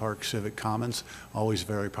Lincoln Park Civic Commons. Always a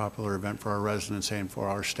very popular event for our residents and for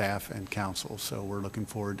our staff and council. So we're looking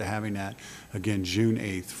forward to having that again June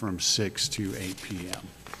 8th from 6 to 8 p.m.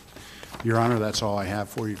 Your Honor, that's all I have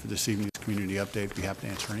for you for this evening's community update. Be happy to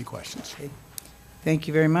answer any questions. Okay. Thank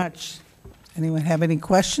you very much. Anyone have any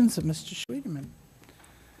questions of Mr. Schwedeman?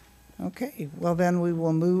 Okay, well then we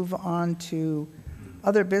will move on to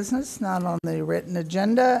other business not on the written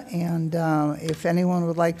agenda, and if anyone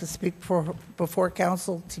would like to speak before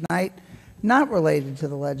council tonight, not related to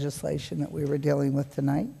the legislation that we were dealing with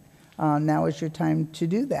tonight, now is your time to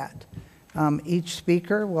do that. Each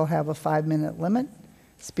speaker will have a 5-minute limit.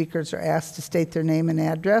 Speakers are asked to state their name and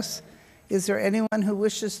address. Is there anyone who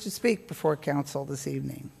wishes to speak before council this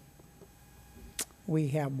evening? We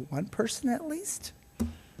have one person at least.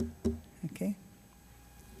 Okay,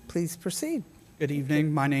 please proceed. Good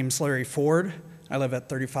evening. My name's Larry Ford. I live at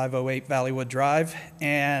 3508 Valleywood Drive,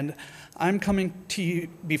 and I'm coming to you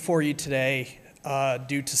before you today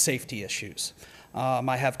due to safety issues.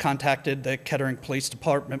 I have contacted the Kettering Police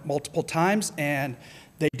Department multiple times, and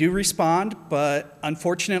they do respond, but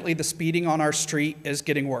unfortunately the speeding on our street is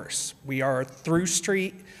getting worse. We are a through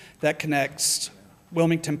street that connects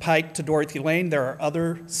Wilmington Pike to Dorothy Lane. There are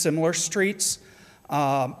other similar streets,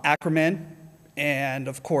 Ackerman, and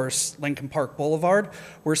of course Lincoln Park Boulevard,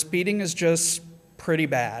 where speeding is just pretty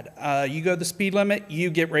bad. You go the speed limit,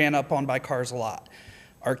 you get ran up on by cars a lot.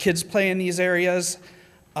 Our kids play in these areas.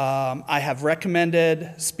 I have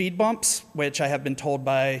recommended speed bumps, which I have been told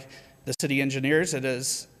by the city engineers it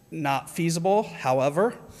is not feasible.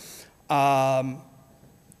 However, the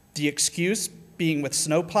excuse being with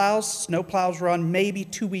snowplows run maybe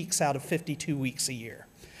 2 weeks out of 52 weeks a year.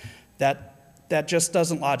 That just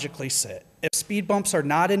doesn't logically sit. If speed bumps are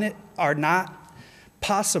not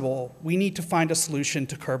possible, we need to find a solution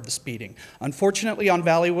to curb the speeding. Unfortunately, on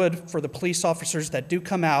Valleywood, for the police officers that do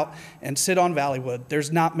come out and sit on Valleywood,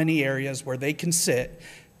 there's not many areas where they can sit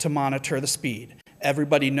to monitor the speed.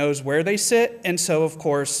 Everybody knows where they sit, and so of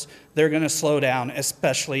course they're going to slow down,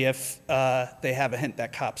 especially if they have a hint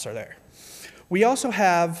that cops are there. We also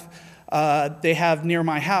have they have near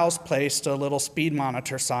my house placed a little speed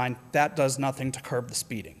monitor sign. That does nothing to curb the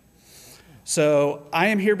speeding. So I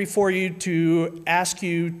am here before you to ask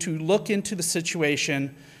you to look into the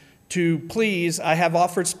situation, to please, I have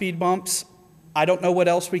offered speed bumps. I don't know what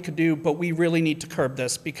else we could do, but we really need to curb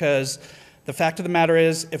this, because the fact of the matter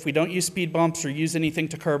is, if we don't use speed bumps or use anything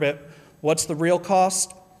to curb it, what's the real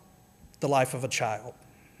cost? The life of a child.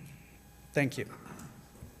 Thank you.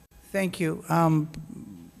 Thank you.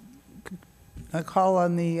 A call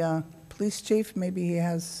on the police chief. Maybe he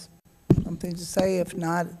has something to say. If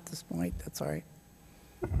not, at this point, that's all right.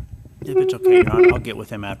 If it's okay, Your Honor, I'll get with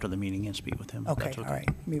him after the meeting and speak with him. Okay, That's all right.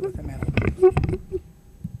 Meet with him after.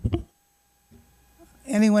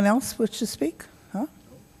 Anyone else wish to speak? Huh?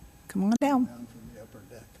 Come on down.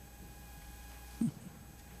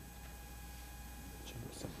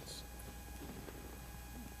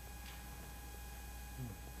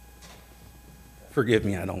 Forgive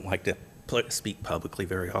me, I don't like to speak publicly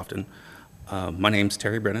very often. My name's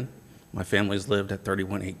Terry Brennan. My family's lived at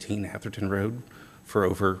 3118 Atherton Road for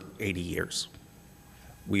over 80 years.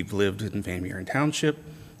 We've lived in Van Buren Township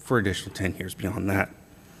for additional 10 years beyond that.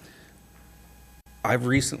 I've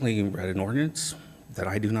recently read an ordinance that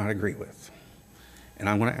I do not agree with. And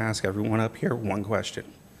I want to ask everyone up here one question.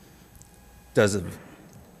 Does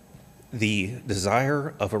the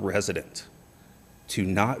desire of a resident to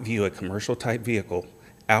not view a commercial type vehicle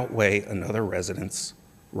outweigh another resident's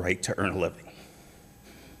right to earn a living?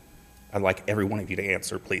 I'd like every one of you to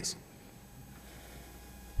answer, please.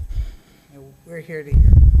 We're here to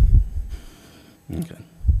hear. Okay.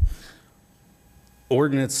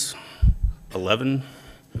 Ordinance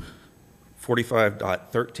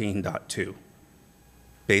 1145.13.2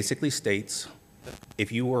 basically states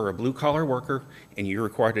if you were a blue collar worker and you're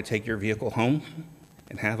required to take your vehicle home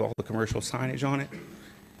and have all the commercial signage on it,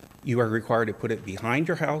 you are required to put it behind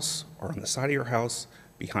your house or on the side of your house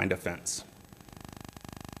behind a fence.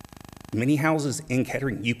 Many houses in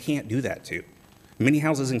Kettering, you can't do that to. Many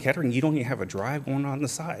houses in Kettering, you don't even have a drive going on the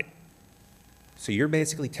side. So you're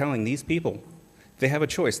basically telling these people they have a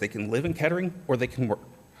choice. They can live in Kettering or they can work,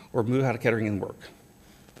 or move out of Kettering and work.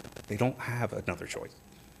 They don't have another choice.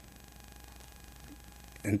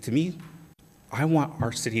 And to me, I want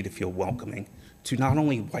our city to feel welcoming to not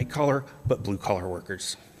only white collar, but blue collar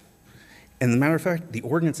workers. And as a matter of fact, the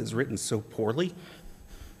ordinance is written so poorly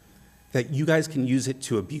that you guys can use it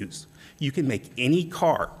to abuse. You can make any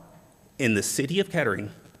car in the city of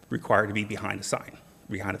Kettering required to be behind a sign,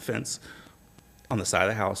 behind a fence, on the side of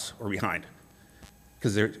the house, or behind.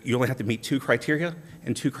 Because you only have to meet 2 criteria,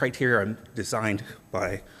 and 2 criteria are designed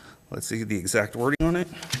by, let's see the exact wording on it,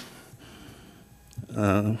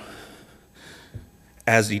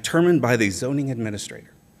 as determined by the zoning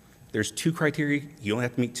administrator. There's 2 criteria, you only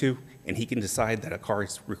have to meet 2, and he can decide that a car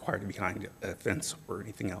is required to be behind a fence or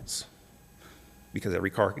anything else. Because every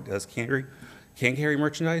car can carry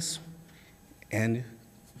merchandise, and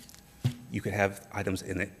you could have items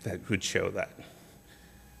in it that would show that.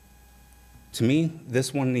 To me,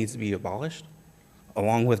 this one needs to be abolished,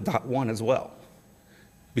 along with .1 as well,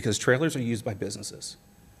 because trailers are used by businesses.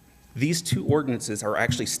 These 2 ordinances are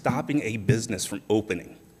actually stopping a business from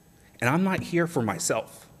opening. And I'm not here for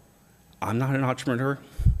myself. I'm not an entrepreneur.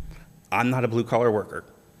 I'm not a blue-collar worker.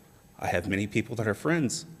 I have many people that are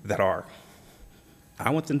friends that are. I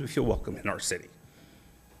want them to feel welcome in our city.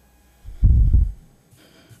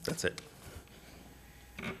 That's it.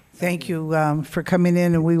 Thank you for coming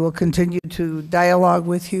in, and we will continue to dialogue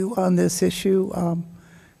with you on this issue,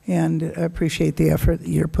 and appreciate the effort that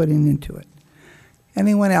you're putting into it.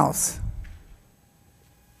 Anyone else?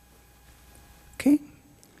 Okay.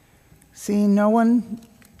 Seeing no one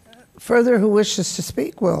further who wishes to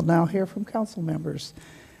speak, we'll now hear from council members.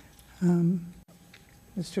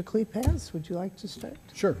 Mr. Kleepaz, would you like to start?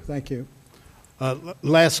 Sure, thank you.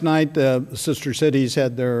 Last night, Sister Cities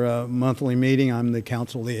had their monthly meeting. I'm the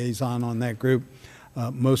council liaison on that group.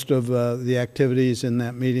 Most of the activities in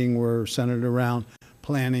that meeting were centered around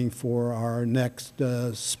planning for our next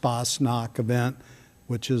Spa Snock event,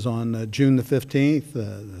 which is on June the 15th.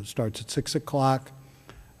 It starts at 6 o'clock.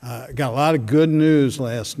 Got a lot of good news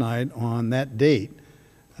last night on that date.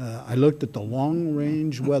 I looked at the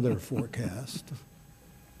long-range weather forecast,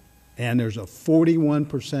 and there's a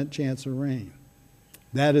 41% chance of rain.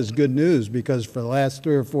 That is good news, because for the last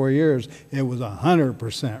 3 or 4 years, it was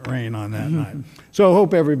 100% rain on that night. So I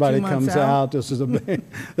hope everybody comes out. This is a big,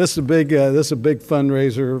 this is a big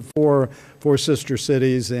fundraiser for Sister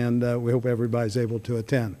Cities, and we hope everybody's able to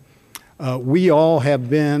attend. We all have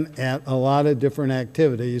been at a lot of different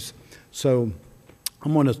activities, so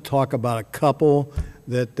I'm going to talk about a couple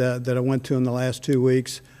that I went to in the last 2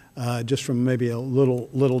 weeks, just from maybe a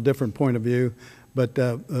little different point of view. But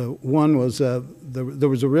one was, there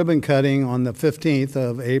was a ribbon cutting on the 15th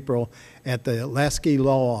of April at the Lasky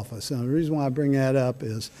Law Office. And the reason why I bring that up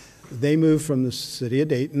is they moved from the city of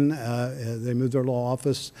Dayton, they moved their law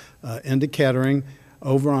office into Kettering,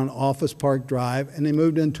 over on Office Park Drive, and they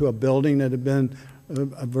moved into a building that had been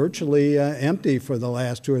virtually empty for the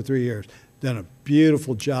last 2 or 3 years. Done a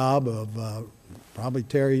beautiful job of probably,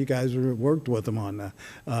 Terry, you guys worked with them on that,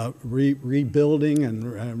 rebuilding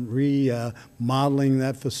and remodeling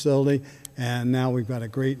that facility. And now we've got a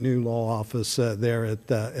great new law office there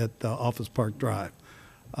at Office Park Drive.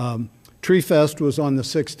 Tree Fest was on the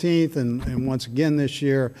 16th, and once again this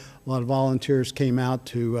year, a lot of volunteers came out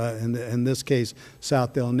to, in this case,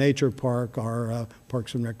 Southdale Nature Park. Our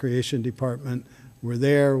Parks and Recreation Department were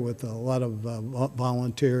there with a lot of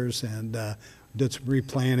volunteers, and did some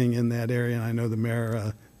replanting in that area, and I know the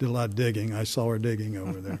mayor did a lot of digging. I saw her digging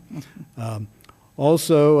over there.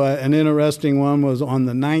 Also, an interesting one was on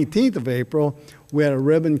the 19th of April, we had a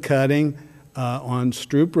ribbon cutting on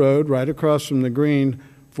Stroop Road, right across from the green,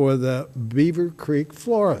 for the Beaver Creek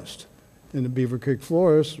Florist. And the Beaver Creek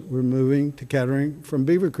Florist were moving to Kettering from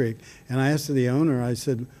Beaver Creek. And I asked the owner, I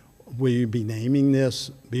said, will you be naming this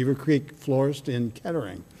Beaver Creek Florist in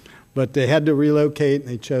Kettering? But they had to relocate, and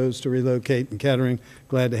they chose to relocate in Kettering.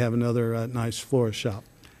 Glad to have another nice florist shop.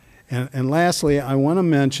 And lastly, I want to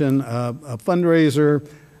mention a fundraiser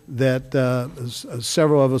that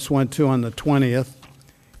several of us went to on the 20th.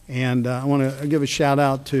 And I want to give a shout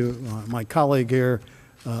out to my colleague here,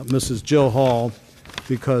 Mrs. Jill Hall,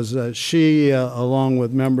 because she, along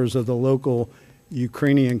with members of the local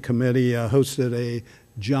Ukrainian committee, hosted a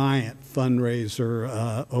giant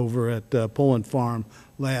fundraiser over at Poland Farm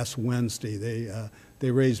last Wednesday.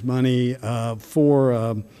 They raised money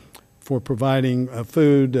for providing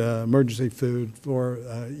food, emergency food for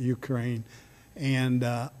Ukraine. And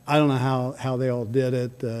I don't know how they all did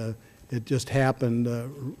it. it just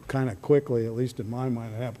happened kind of quickly, at least in my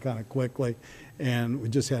mind, it happened kind of quickly, and we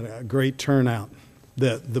just had a great turnout.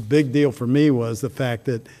 The big deal for me was the fact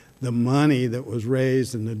that the money that was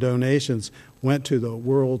raised and the donations went to the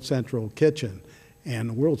World Central Kitchen. And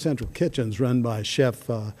the World Central Kitchen's run by Chef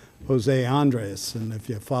Jose Andres. And if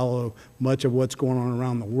you follow much of what's going on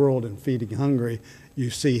around the world in feeding hungry,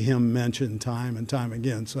 you see him mentioned time and time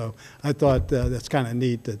again. So I thought that's kind of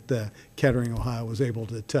neat that Kettering, Ohio was able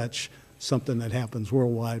to touch something that happens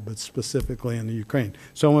worldwide, but specifically in the Ukraine.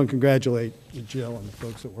 So I want to congratulate Jill and the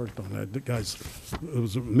folks that worked on that. Guys, it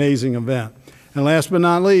was an amazing event. And last but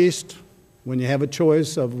not least, when you have a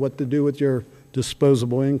choice of what to do with your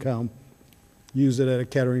disposable income, use it at a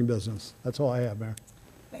Kettering business. That's all I have, Mayor.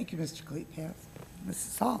 Thank you, Mr. Kleepath.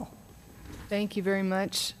 Mrs. Hall. Thank you very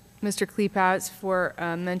much, Mr. Kleepath, for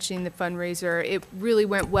mentioning the fundraiser. It really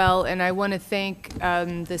went well, and I want to thank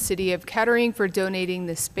the City of Kettering for donating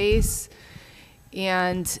the space.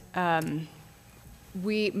 And the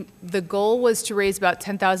goal was to raise about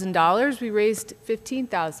 $10,000. We raised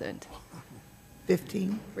 $15,000.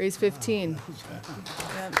 15? Raised 15.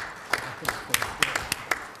 Yep.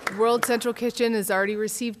 World Central Kitchen has already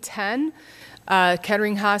received 10.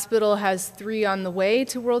 Kettering Hospital has 3 on the way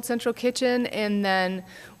to World Central Kitchen. And then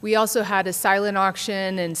we also had a silent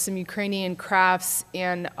auction and some Ukrainian crafts,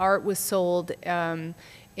 and art was sold. And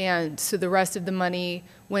so the rest of the money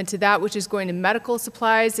went to that, which is going to medical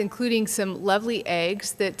supplies, including some lovely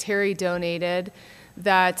eggs that Terry donated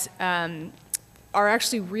that are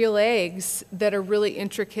actually real eggs that are really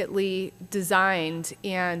intricately designed.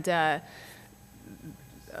 And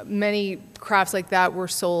many crafts like that were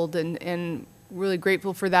sold, and really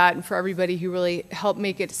grateful for that and for everybody who really helped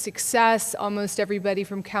make it a success. Almost everybody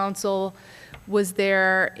from council was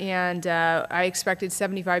there, and I expected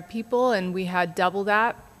 75 people, and we had double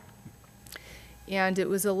that. And it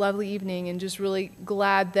was a lovely evening, and just really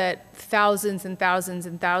glad that thousands and thousands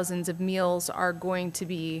and thousands of meals are going to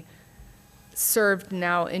be served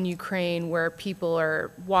now in Ukraine, where people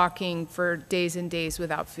are walking for days and days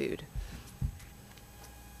without food.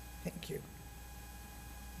 Thank you.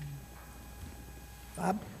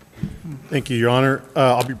 Bob? Thank you, Your Honor.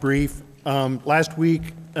 I'll be brief. Last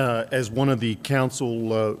week, as one of the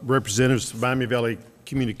council representatives of Miami Valley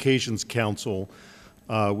Communications Council,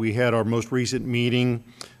 we had our most recent meeting,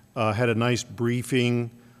 had a nice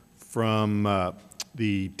briefing from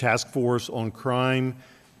the Task Force on Crime,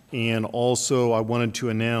 and also I wanted to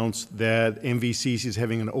announce that MVCC is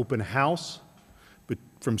having an open house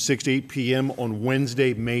from 6 to 8 p.m. on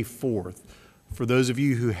Wednesday, May 4th. For those of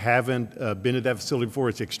you who haven't been at that facility before,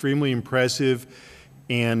 it's extremely impressive,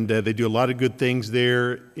 and they do a lot of good things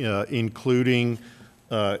there, including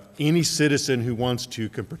any citizen who wants to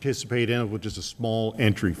can participate in it with just a small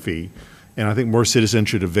entry fee. And I think more citizens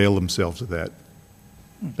should avail themselves of that.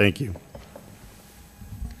 Thank you.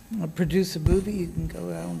 Producer Booby, you can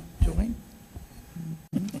go out and join.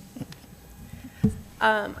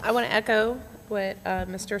 I want to echo what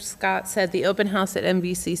Mr. Scott said. The open house at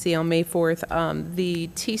MVCC on May 4th, the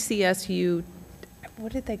TCSU,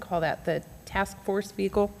 what did they call that? The task force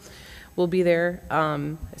vehicle will be there.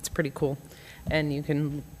 It's pretty cool. And you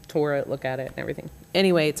can tour it, look at it, and everything.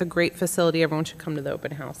 Anyway, it's a great facility. Everyone should come to the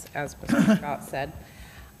open house, as Mr. Scott said.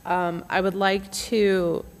 I would like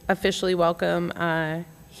to officially welcome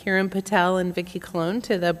Hiram Patel and Vicki Colon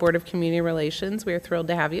to the Board of Community Relations. We are thrilled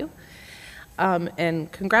to have you.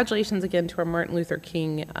 And congratulations again to our Martin Luther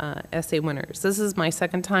King essay winners. This is my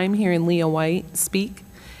second time hearing Leah White speak,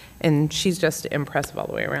 and she's just impressive all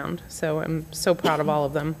the way around. So I'm so proud of all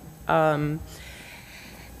of them. And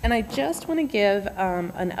I just want to give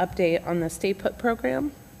an update on the Stay Put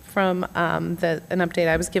program from an update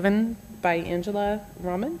I was given by Angela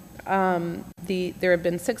Rahman. There have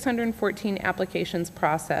been 614 applications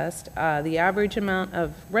processed. The average amount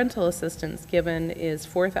of rental assistance given is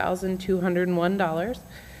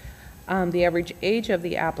 $4,201. The average age of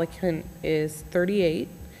the applicant is 38.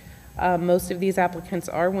 Most of these applicants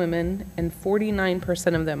are women, and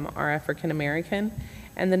 49% of them are African American.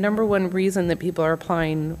 And the number one reason that people are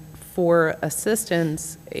applying for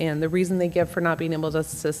assistance, and the reason they give for not being able to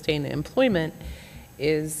sustain employment,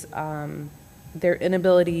 is their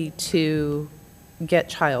inability to get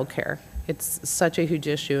childcare. It's such a huge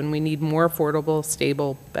issue, and we need more affordable,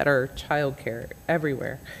 stable, better childcare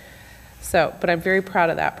everywhere. So, but I'm very proud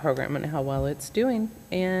of that program and how well it's doing,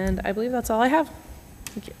 and I believe that's all I have.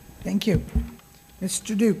 Thank you. Thank you.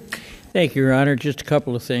 Mr. Duke. Thank you, Your Honor. Just a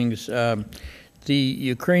couple of things. The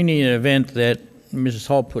Ukrainian event that Mrs.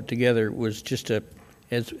 Hall put together was just an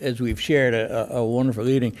as we've shared, a wonderful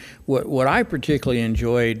evening. What I particularly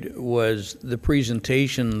enjoyed was the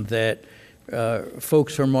presentation that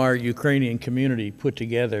folks from our Ukrainian community put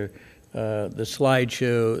together, the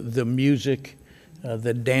slideshow, the music,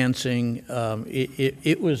 the dancing.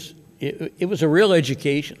 It was a real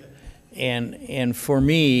education, and for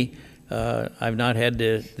me, I've not had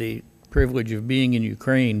the privilege of being in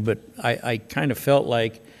Ukraine, but I kind of felt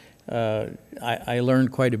like I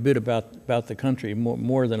learned quite a bit about the country,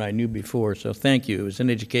 more than I knew before. So thank you. It was an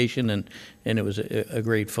education, and it was a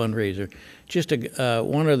great fundraiser. Just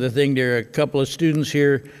one other thing, there are a couple of students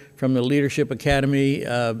here from the Leadership Academy.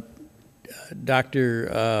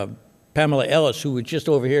 Dr. Pamela Ellis, who was just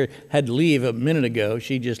over here, had to leave a minute ago.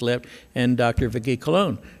 She just left. And Dr. Vicki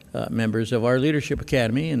Colon, members of our Leadership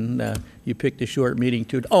Academy. And you picked a short meeting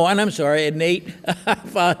to... Oh, and I'm sorry, and Nate,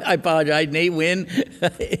 I apologize, Nate Wynn,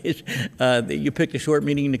 you picked a short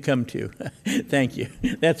meeting to come to. Thank you.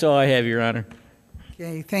 That's all I have, Your Honor.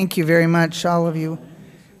 Okay, thank you very much, all of you.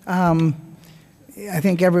 I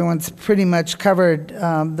think everyone's pretty much covered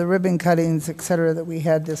the ribbon cuttings, et cetera, that we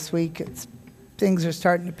had this week. Things are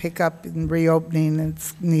starting to pick up and reopening, and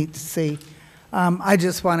it's neat to see. I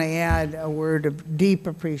just want to add a word of deep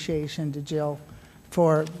appreciation to Jill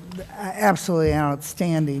for absolutely an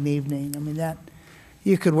outstanding evening. I mean, that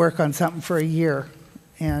you could work on something for a year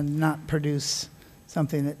and not produce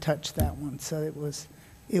something that touched that one. So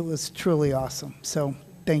it was truly awesome. So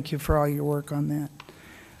thank you for all your work on that.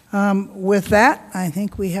 With that, I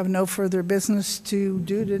think we have no further business to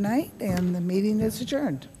do tonight, and the meeting is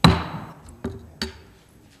adjourned.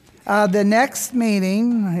 The next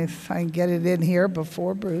meeting, if I can get it in here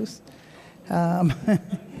before Bruce,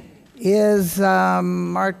 is May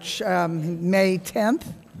 10th.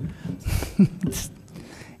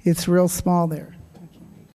 It's real small there.